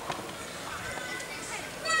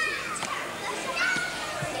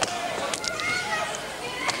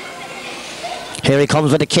 Here he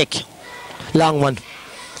comes with a kick. Long one.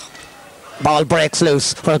 Ball breaks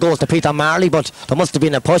loose. Where it goes to Peter Marley, but there must have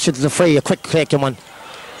been a push. It's a free, a quick taking one.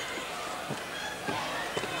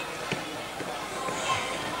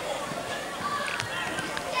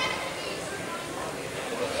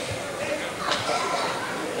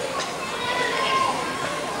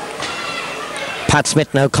 Pat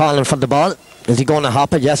Smith now calling for the ball. Is he going to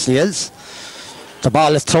hop it? Yes, he is. The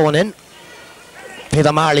ball is thrown in.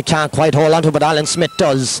 Peter Marley can't quite hold on to it, but Alan Smith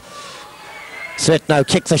does. Smith now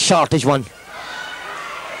kicks a shortish one.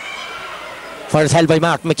 Where it's held by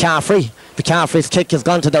Martin McCaffrey. McCaffrey's kick has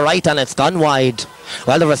gone to the right and it's gone wide.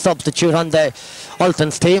 Well, there was a substitute on the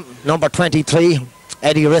Ultans team. Number 23,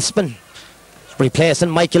 Eddie Rispin, replacing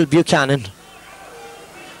Michael Buchanan.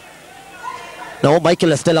 No,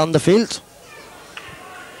 Michael is still on the field.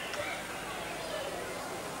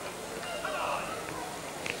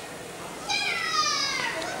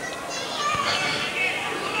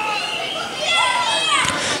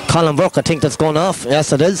 Colin Burke, I think that's going off.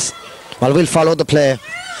 Yes, it is. Well, we'll follow the play.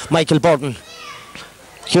 Michael Burton.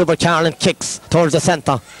 Hubert Carlin kicks towards the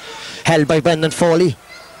centre. Held by Brendan Foley.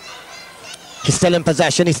 He's still in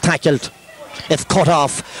possession. He's tackled. It's cut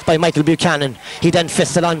off by Michael Buchanan. He then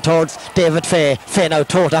fists it on towards David Fay. Fay now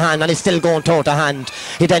toe to hand, and he's still going toe to hand.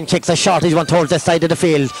 He then kicks a shortish one towards the side of the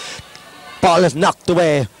field. Ball is knocked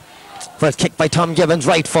away. For it's kicked by Tom Gibbons,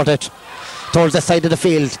 right-footed. Towards the side of the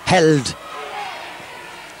field. Held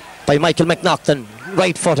by Michael McNaughton,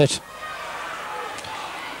 right-footed.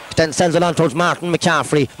 Then sends it on towards Martin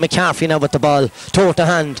McCaffrey. McCaffrey now with the ball, toe to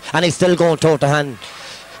hand, and he's still going toe to hand.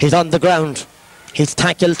 He's on the ground. He's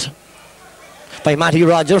tackled by Matty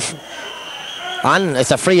Rogers, and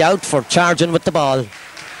it's a free out for charging with the ball.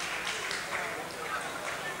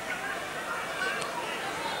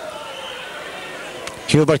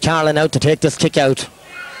 Hubert Carlin out to take this kick out.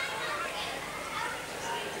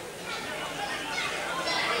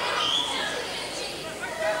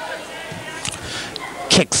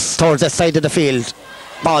 Kicks towards the side of the field.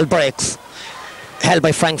 Ball breaks. Held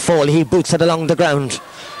by Frank Foley. He boots it along the ground.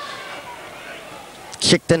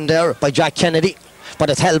 Kicked in there by Jack Kennedy, but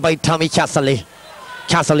it's held by Tommy Casserly.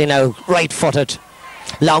 Casserly now right-footed.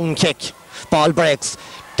 Long kick. Ball breaks.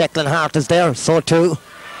 Declan Hart is there, so too.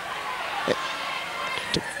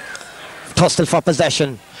 Tussle for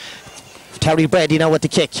possession. Terry Brady now with the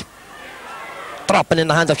kick. Dropping in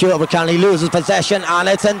the hands of Hubert Carlin. He loses possession and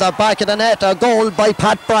it's in the back of the net. A goal by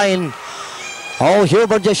Pat Bryan. Oh,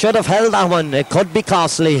 Hubert, you should have held that one. It could be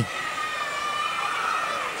costly.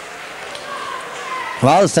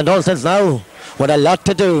 Well, St. Ultans now with a lot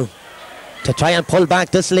to do to try and pull back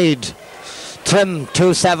this lead. Trim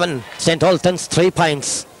 2-7. St. Ultans 3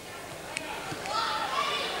 points.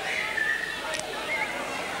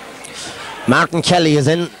 Martin Kelly is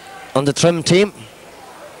in on the Trim team.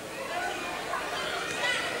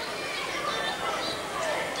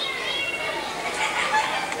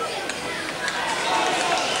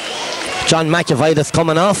 John McEvoy is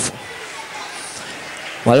coming off.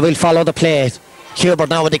 Well, we'll follow the play. Hubert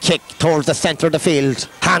now with the kick towards the centre of the field.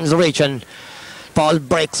 Hands reaching. Ball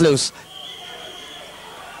breaks loose.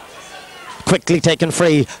 Quickly taken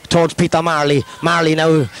free towards Peter Marley. Marley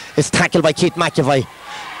now is tackled by Keith McEvoy.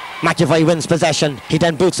 McEvoy wins possession. He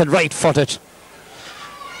then boots it right-footed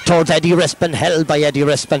towards Eddie Rispin. Held by Eddie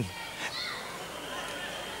Rispin.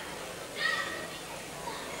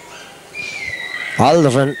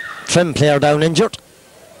 Alderman Trim player down injured.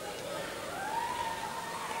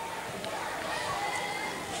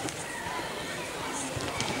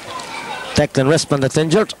 Declan Rispin that's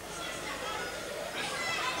injured.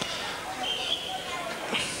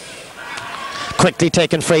 Quickly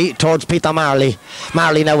taken free towards Peter Marley.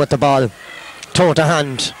 Marley now with the ball. Toe to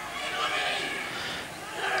hand.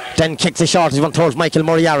 Then kicks a short one towards Michael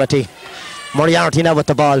Moriarty. Moriarty now with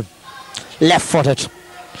the ball. Left footed.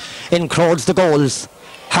 In crowds the goals.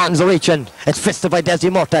 Hands are reaching. It's fisted by Desi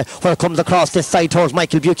Murta, where it comes across this side towards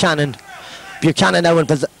Michael Buchanan. Buchanan now in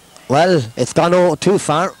possession. Well, it's gone too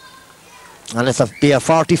far. And it's be a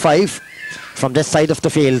 45 from this side of the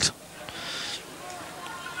field.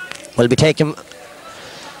 Will be taken.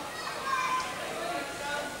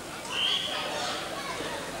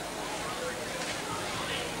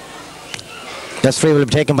 This free will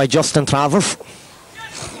be taken by Justin Travers.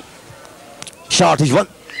 Shortish one.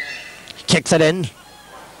 Kicks it in.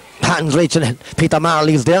 Hands reaching. Peter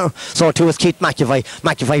Marley's there. So too is Keith McEvoy.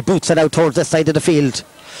 McEvoy boots it out towards this side of the field.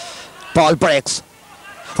 Ball breaks.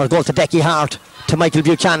 For a goal to Decky Hart. To Michael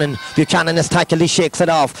Buchanan. Buchanan is tackled. He shakes it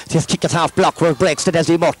off. His kick is half block where it breaks to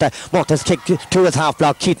Desi Murta. Murta's kick to his half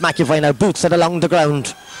block. Keith McEvoy now boots it along the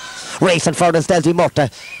ground. Racing for this Desi Murta.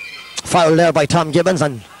 Foul there by Tom Gibbons,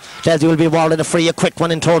 and Desi will be awarded a free. A quick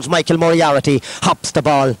one in towards Michael Moriarty. Hops the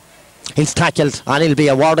ball. He's tackled and he'll be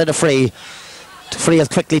awarded a free. Free is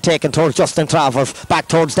quickly taken towards Justin Travers. Back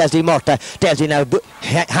towards Desi Murta. Desi now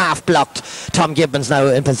half blocked. Tom Gibbons now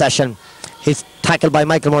in possession. He's tackled by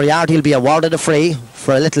Michael Moriarty. He'll be awarded a free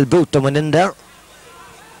for a little boot that went in there.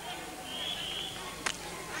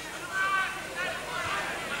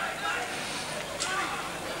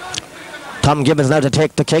 Tom Gibbons now to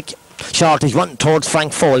take the kick. Shortish one towards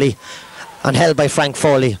Frank Foley and held by Frank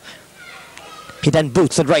Foley. He then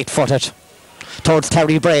boots it right-footed towards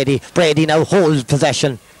Terry Brady. Brady now holds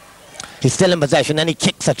possession. He's still in possession and he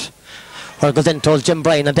kicks it. Where it goes in towards Jim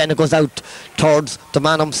Bryan and then it goes out towards the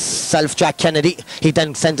man himself, Jack Kennedy. He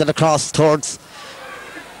then sends it across towards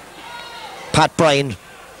Pat Bryan.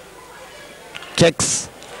 Kicks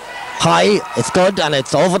high, it's good and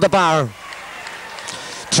it's over the bar.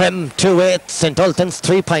 Trim 2-8, St Ultans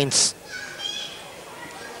 3 points.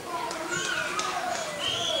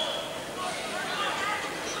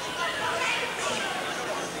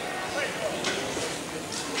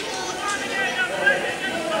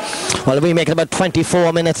 Well, we make it about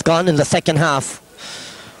 24 minutes gone in the second half.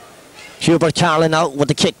 Hubert Carlin out with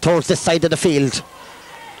the kick towards this side of the field.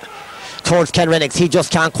 Towards Ken Rennicks. He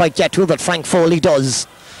just can't quite get to it, but Frank Foley does.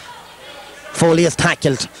 Foley is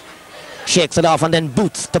tackled. Shakes it off and then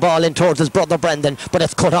boots the ball in towards his brother Brendan, but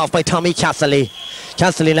it's cut off by Tommy Casserly.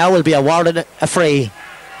 Casserly now will be awarded a free.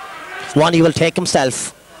 One he will take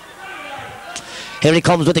himself. Here he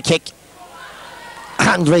comes with the kick.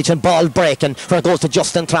 Hand reaching, ball breaking, where it goes to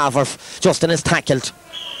Justin Traver. Justin is tackled.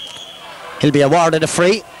 He'll be awarded a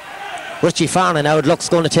free. Richie Farnan now it looks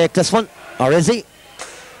going to take this one, or is he?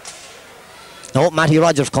 No, Matty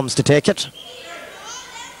Rogers comes to take it.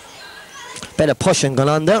 Bit of pushing going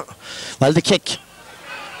on there. Well, the kick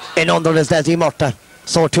in under is Desi Murta.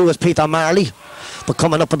 So too is Peter Marley. But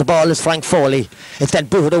coming up with the ball is Frank Foley. It's then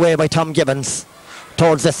booted away by Tom Gibbons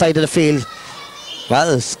towards this side of the field.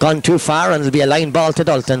 Well, it's gone too far and it'll be a line ball to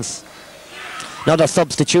Ultans. Another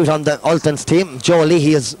substitute on the Ultans team. Joe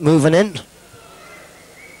Leahy is moving in.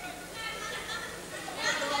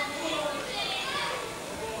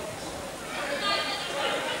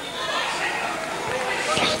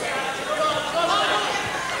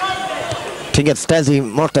 I think it's Desi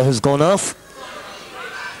Murta who's gone off.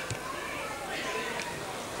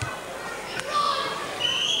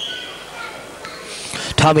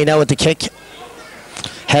 Tommy now with the kick.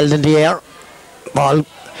 Held in the air. Ball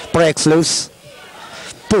breaks loose.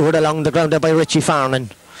 Booted along the ground there by Richie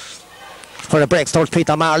Farnan. Where it breaks towards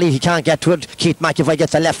Peter Marley. He can't get to it. Keith McEvoy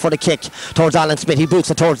gets a left for the kick towards Alan Smith. He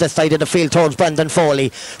boots it towards this side of the field towards Brendan Foley.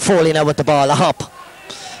 Foley now with the ball. A hop.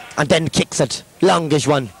 And then kicks it. Longish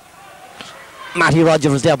one. Matty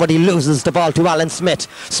Rogers was there, but he loses the ball to Alan Smith.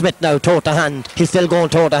 Smith now toe to hand. He's still going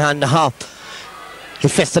toe to hand. A hop. He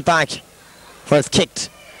fists it back. Where it's kicked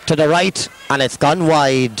to the right and it's gone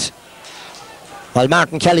wide. Well,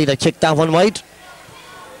 Martin Kelly that kicked that one wide.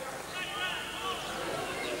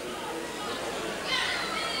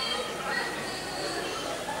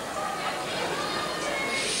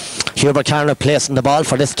 Hubert Carner placing the ball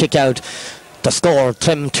for this kick out. The score,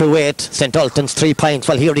 Trim 2-8, St Ultans 3 points.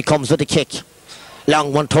 Well, here he comes with the kick.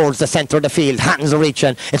 Long one towards the centre of the field. Hands are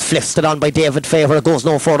reaching. It's flisted on by David Fay where it goes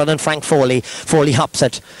no further than Frank Foley. Foley hops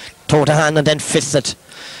it. Toe to hand and then fists it.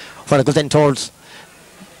 Where it goes in towards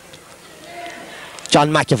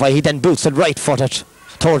John McEvoy. He then boots it right-footed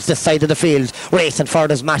towards this side of the field. Racing for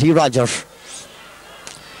it is Matty Rogers.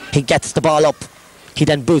 He gets the ball up. He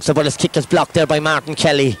then boots it, but his kick is blocked there by Martin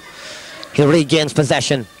Kelly. He regains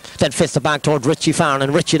possession. Then fists it back towards Richie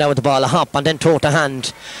Farnan. Richie now with the ball, a hop and then toe to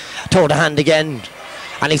hand. Toe to hand again.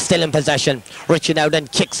 And he's still in possession. Richie now then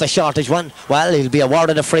kicks a shortage one. Well, he'll be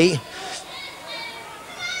awarded a free.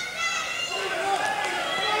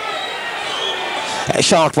 A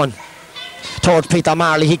short one towards Peter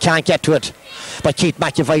Marley. He can't get to it, but Keith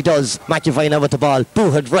McEvoy does. McEvoy now with the ball,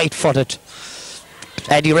 booted right-footed.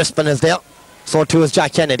 Eddie Rispin is there, so too is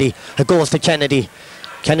Jack Kennedy. It goes to Kennedy.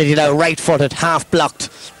 Kennedy now right-footed, half blocked,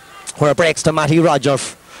 where it breaks to Matty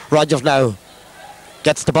Rogers. Rogers now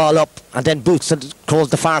gets the ball up and then boots it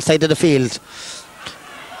towards the far side of the field.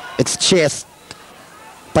 It's chased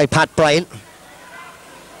by Pat Bryan.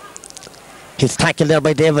 He's tackled there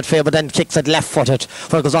by David Fay, but then kicks it left-footed,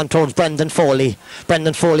 where it goes on towards Brendan Foley.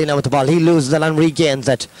 Brendan Foley now with the ball. He loses it and regains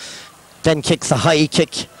it. Then kicks a high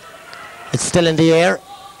kick. It's still in the air.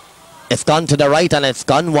 It's gone to the right and it's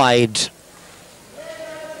gone wide.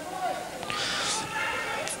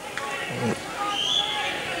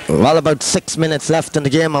 Well, about 6 minutes left in the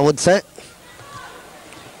game, I would say.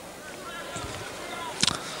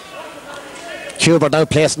 Hubert now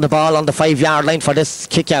placing the ball on the 5-yard line for this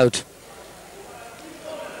kick out.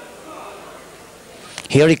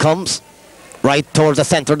 Here he comes, right towards the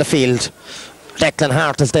centre of the field. Declan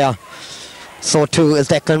Hart is there. So too is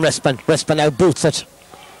Declan Rispin. Rispin now boots it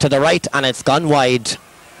to the right and it's gone wide.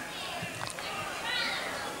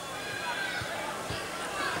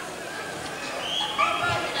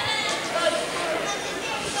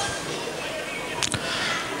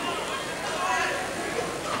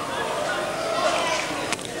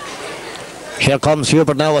 Here comes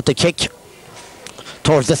Hubert now with the kick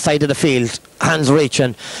towards the side of the field. Hands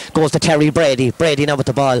reaching. Goes to Terry Brady. Brady now with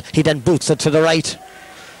the ball. He then boots it to the right.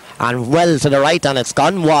 And well to the right, and it's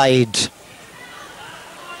gone wide.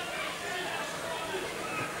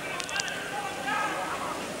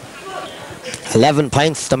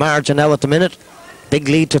 £11 the margin now at the minute. Big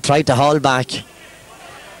lead to try to haul back.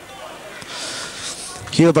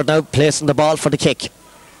 Hubert now placing the ball for the kick.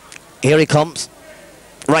 Here he comes.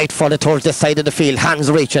 Right footed towards this side of the field. Hands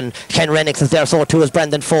reaching. Ken Rennicks is there, so too is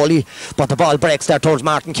Brendan Foley. But the ball breaks there towards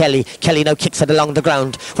Martin Kelly. Kelly now kicks it along the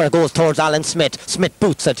ground where it goes towards Alan Smith. Smith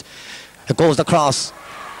boots it. It goes across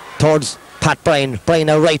towards Pat Bryan. Bryan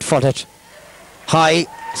now right footed. High.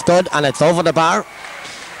 It's good, and it's over the bar.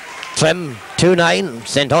 Trim 2-9.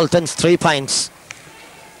 St Ultans 3 points.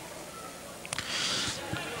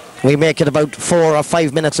 We make it about 4 or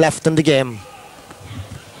 5 minutes left in the game.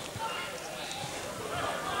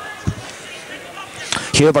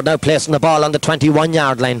 Hubert now placing the ball on the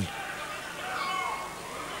 21-yard line.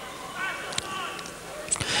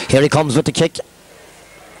 Here he comes with the kick.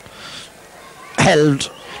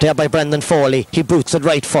 Held there by Brendan Foley. He boots it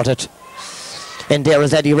right footed. In there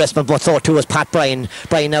is Eddie Risman, but so too is Pat Bryan.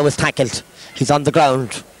 Bryan now is tackled. He's on the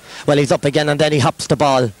ground. Well, he's up again, and then he hops the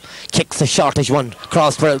ball. Kicks a shortish one.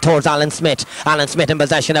 Cross towards Alan Smith. Alan Smith in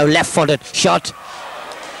possession now, left footed. Shot.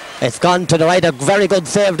 It's gone to the right. A very good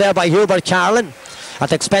save there by Hubert Carlin. At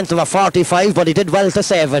the expense of a 45, but he did well to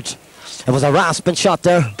save it. It was a rasping shot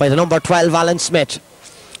there by the number 12, Alan Smith.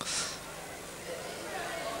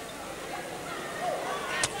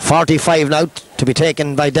 45 now to be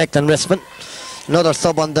taken by Declan Risman. Another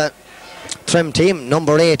sub on the Trim team,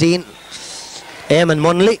 number 18, Eamon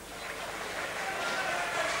Munley.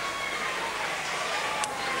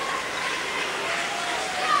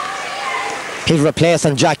 He's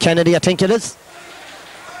replacing Jack Kennedy, I think it is.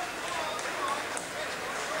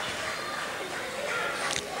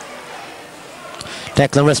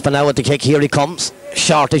 Declan Risman now with the kick. Here he comes.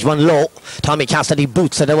 Shortish one low. Tommy Cassidy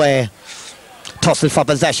boots it away. Tussle for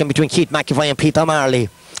possession between Keith McEvoy and Peter Marley.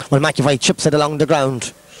 Well, McEvoy chips it along the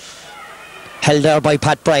ground. Held there by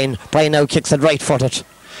Pat Bryan. Bryan now kicks it right footed.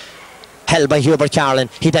 Held by Hubert Carlin.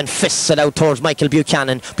 He then fists it out towards Michael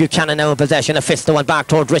Buchanan. Buchanan now in possession. A fist the one back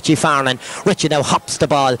towards Richie Farnan. Richie now hops the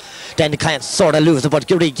ball. Then he kind of sort of loses it, but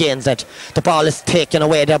regains it. The ball is taken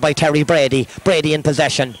away there by Terry Brady. Brady in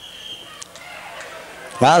possession.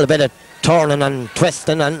 Well, a bit of turning and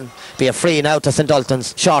twisting, and be a free now to St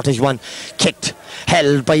Ultans. Shortish one. Kicked.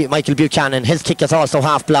 Held by Michael Buchanan. His kick is also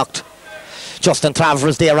half blocked. Justin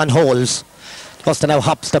Travers there on holes. Justin now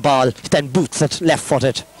hops the ball. Then boots it left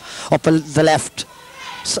footed. Up the left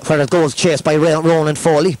where it goes, chased by Ronan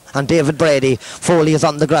Foley and David Brady. Foley is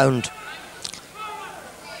on the ground.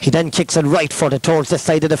 He then kicks it right footed towards this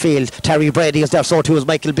side of the field. Terry Brady is there, so too is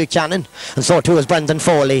Michael Buchanan, and so too is Brendan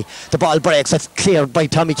Foley. The ball breaks, it's cleared by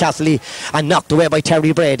Tommy Cassidy and knocked away by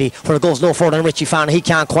Terry Brady, where it goes no further than Richie Farnan. He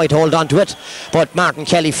can't quite hold on to it, but Martin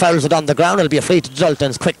Kelly fouls it on the ground. It'll be a free to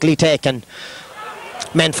Ultans, quickly taken.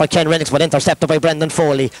 Meant for Ken Rennicks, but intercepted by Brendan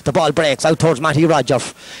Foley. The ball breaks out towards Matty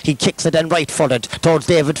Rogers. He kicks it then right footed towards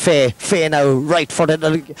David Fay. Fay now right footed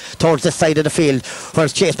towards this side of the field, where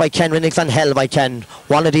it's chased by Ken Rennicks and held by Ken.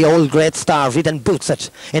 One of the old great stars. He then boots it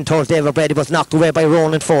in towards David Brady, but knocked away by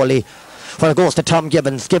Ronan Foley, where it goes to Tom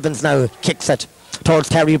Gibbons. Gibbons now kicks it towards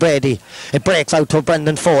Terry Brady. It breaks out to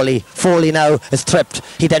Brendan Foley. Foley now is tripped.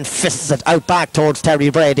 He then fists it out back towards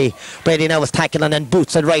Terry Brady. Brady now is tackled and then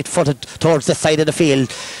boots it right footed towards this side of the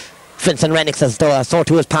field. Vincent Rennicks is there, so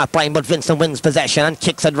too is Pat Bryan, but Vincent wins possession and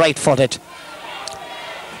kicks it right footed,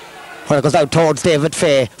 where it goes out towards David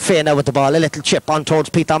Fay. Fay now with the ball. A little chip on towards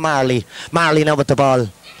Peter Marley. Marley now with the ball.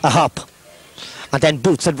 A hop. And then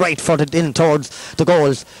boots it right footed in towards the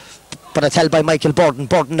goals, but it's held by Michael Burton.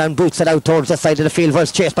 Burton now boots it out towards the side of the field, where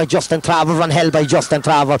it's chased by Justin Traver and held by Justin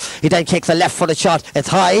Traver. He then kicks a left footed shot. It's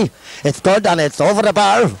high, it's good, and it's over the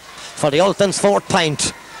bar for the Ultans' 4th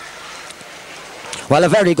point. Well, a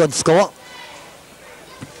very good score.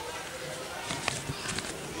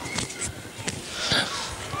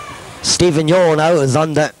 Stephen Yore now is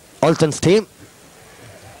on the Ultans team.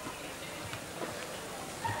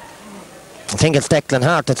 I think it's Declan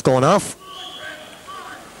Hart that's going off.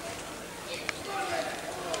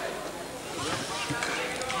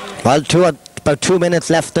 Well, about 2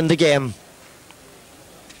 minutes left in the game.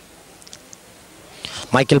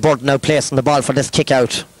 Michael Burton now placing the ball for this kick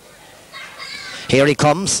out. Here he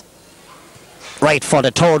comes. Right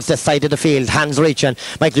footed towards this side of the field. Hands reaching.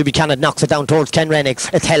 Michael Buchanan knocks it down towards Ken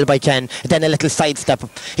Rennicks. It's held by Ken. Then a little sidestep.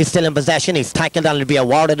 He's still in possession. He's tackled and will be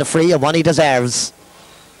awarded a free, and one he deserves.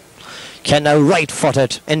 Ken now right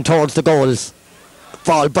footed in towards the goals.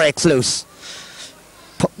 Ball breaks loose.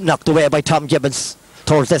 Knocked away by Tom Gibbons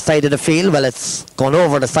towards this side of the field. Well, it's gone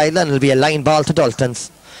over the sideline. It'll be a line ball to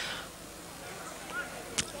Ultans.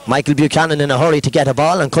 Michael Buchanan in a hurry to get a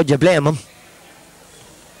ball, and could you blame him?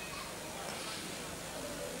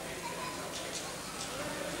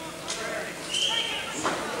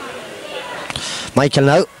 Michael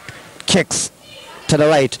now kicks to the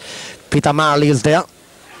right. Peter Marley is there.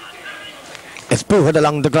 It's booted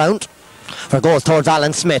along the ground. Where it goes towards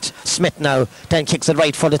Alan Smith. Smith now then kicks it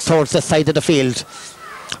right footed towards this side of the field.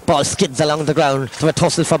 Ball skids along the ground. To a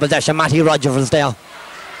tussle for possession. Matty Rogers is there.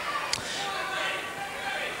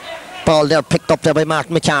 Ball there picked up there by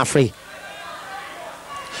Martin McCaffrey.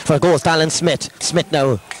 Where it goes to Alan Smith. Smith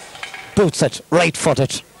now boots it right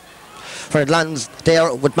footed. Where it lands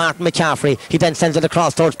there with Martin McCaffrey. He then sends it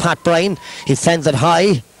across towards Pat Bryan. He sends it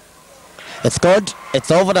high. It's good.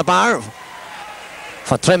 It's over the bar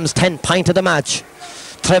for Trim's 10th pint of the match.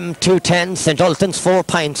 Trim 2-10, St Ultans 4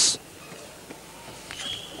 pints.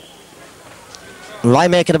 Rye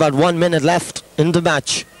making about 1 minute left in the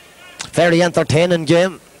match. Very entertaining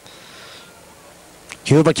game.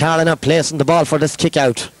 Hubert Carlin placing the ball for this kick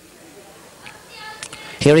out.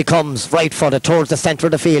 Here he comes, right footed towards the centre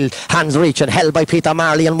of the field. Hands reaching, held by Peter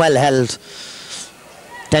Marley and well held.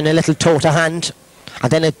 Then a little toe to hand.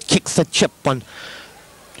 And then it kicks a chip one.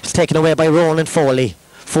 It's taken away by Ronan Foley.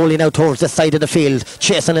 Foley now towards the side of the field.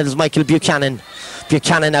 Chasing it is Michael Buchanan.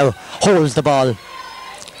 Buchanan now holds the ball.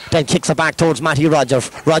 Then kicks it back towards Matty Rogers.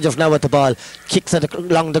 Rogers now with the ball. Kicks it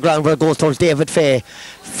along the ground where it goes towards David Fay.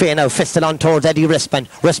 Fay now fisted on towards Eddie Rispin.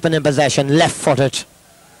 Rispin in possession, left footed.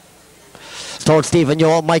 Towards Stephen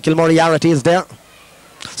Yo. Michael Moriarty is there.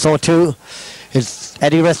 So too is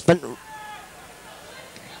Eddie Rispin.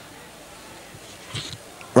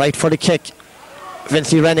 Right for the kick.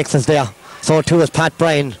 Vincey Renix is there. So too is Pat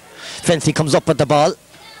Bryan. Vincey comes up with the ball.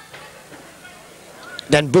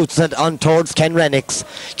 Then boots it on towards Ken Renix.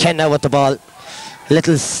 Ken now with the ball.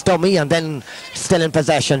 Little stummy and then still in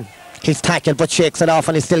possession. He's tackled but shakes it off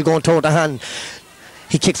and he's still going toe to hand.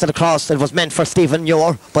 He kicks it across. It was meant for Stephen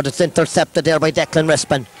Yor, but it's intercepted there by Declan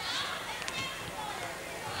Rispin.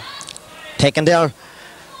 Taken there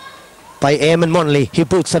by Eamon Munley. He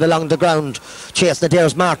boots it along the ground. Chasing it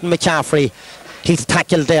there's Martin McCaffrey. He's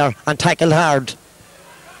tackled there and tackled hard.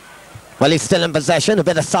 Well, he's still in possession. A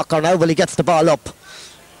bit of soccer now. Well, he gets the ball up.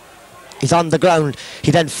 He's on the ground.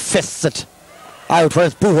 He then fists it out where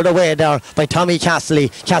it's booted away there by Tommy Castley.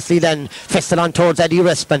 Castley then fists it on towards Eddie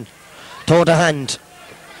Rispin. Toe to hand.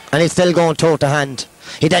 And he's still going toe to hand.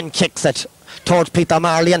 He then kicks it towards Peter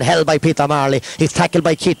Marley and held by Peter Marley. He's tackled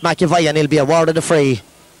by Keith McEvoy and he'll be awarded a free.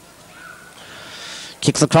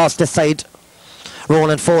 Kicks across this side.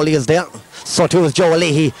 Ronan Foley is there. So too is Joe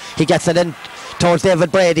Leahy. He gets it in towards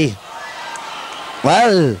David Brady.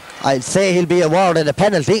 Well, I'd say he'll be awarded a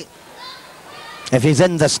penalty if he's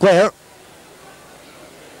in the square.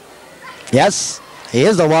 Yes, he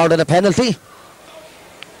is awarded a penalty.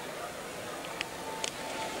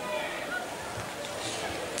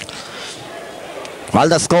 Well,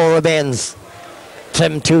 the score remains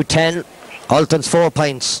Trim 2-10, Ultans 4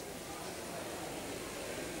 points.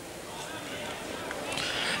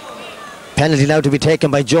 Penalty now to be taken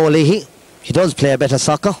by Joe Leahy. He does play a bit of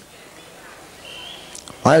soccer.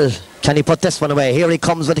 Well, can he put this one away? Here he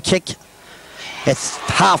comes with a kick. It's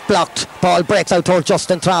half blocked. Ball breaks out towards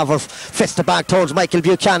Justin Travers. Fisted back towards Michael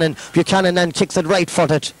Buchanan. Buchanan then kicks it right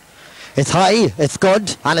footed. It's high, it's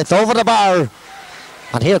good, and it's over the bar.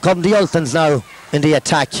 And here come the Ultans now in the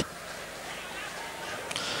attack.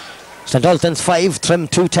 St Ultans 5, Trim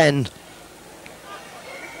 2-10.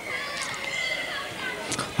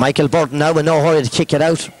 Michael Burton now in no hurry to kick it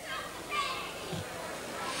out.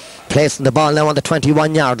 Placing the ball now on the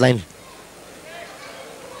 21-yard line.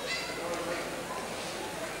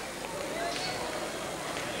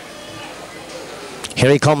 Here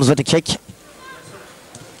he comes with the kick.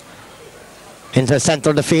 Into the centre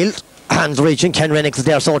of the field. Hands reaching. Ken Renix is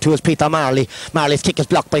there. So too is Peter Marley. Marley's kick is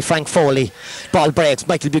blocked by Frank Foley. Ball breaks.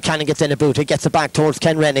 Michael Buchanan gets in a boot. He gets it back towards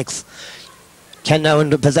Ken Renix. Ken now in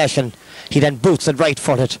the possession. He then boots it right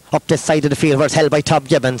footed up this side of the field where it's held by Tom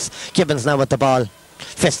Gibbons. Gibbons now with the ball.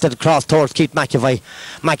 Fisted across towards Keith McEvoy.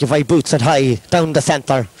 McEvoy boots it high down the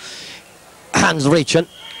centre. Hands reaching.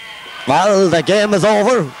 Well, the game is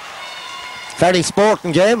over. Very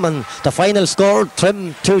sporting game, and the final score,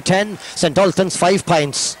 Trim 2-10, St Ultans 5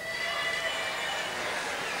 points.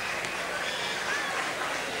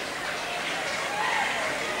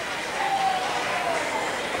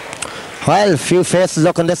 Well, few faces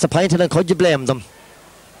looking disappointed, and could you blame them?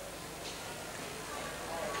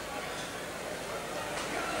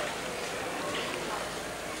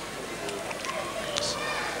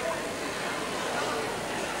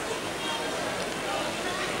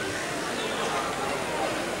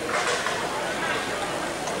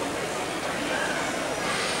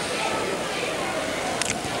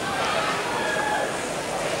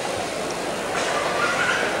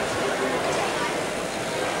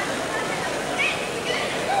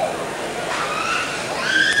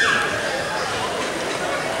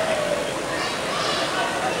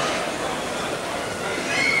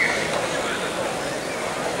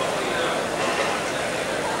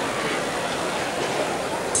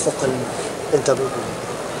 fucking interview.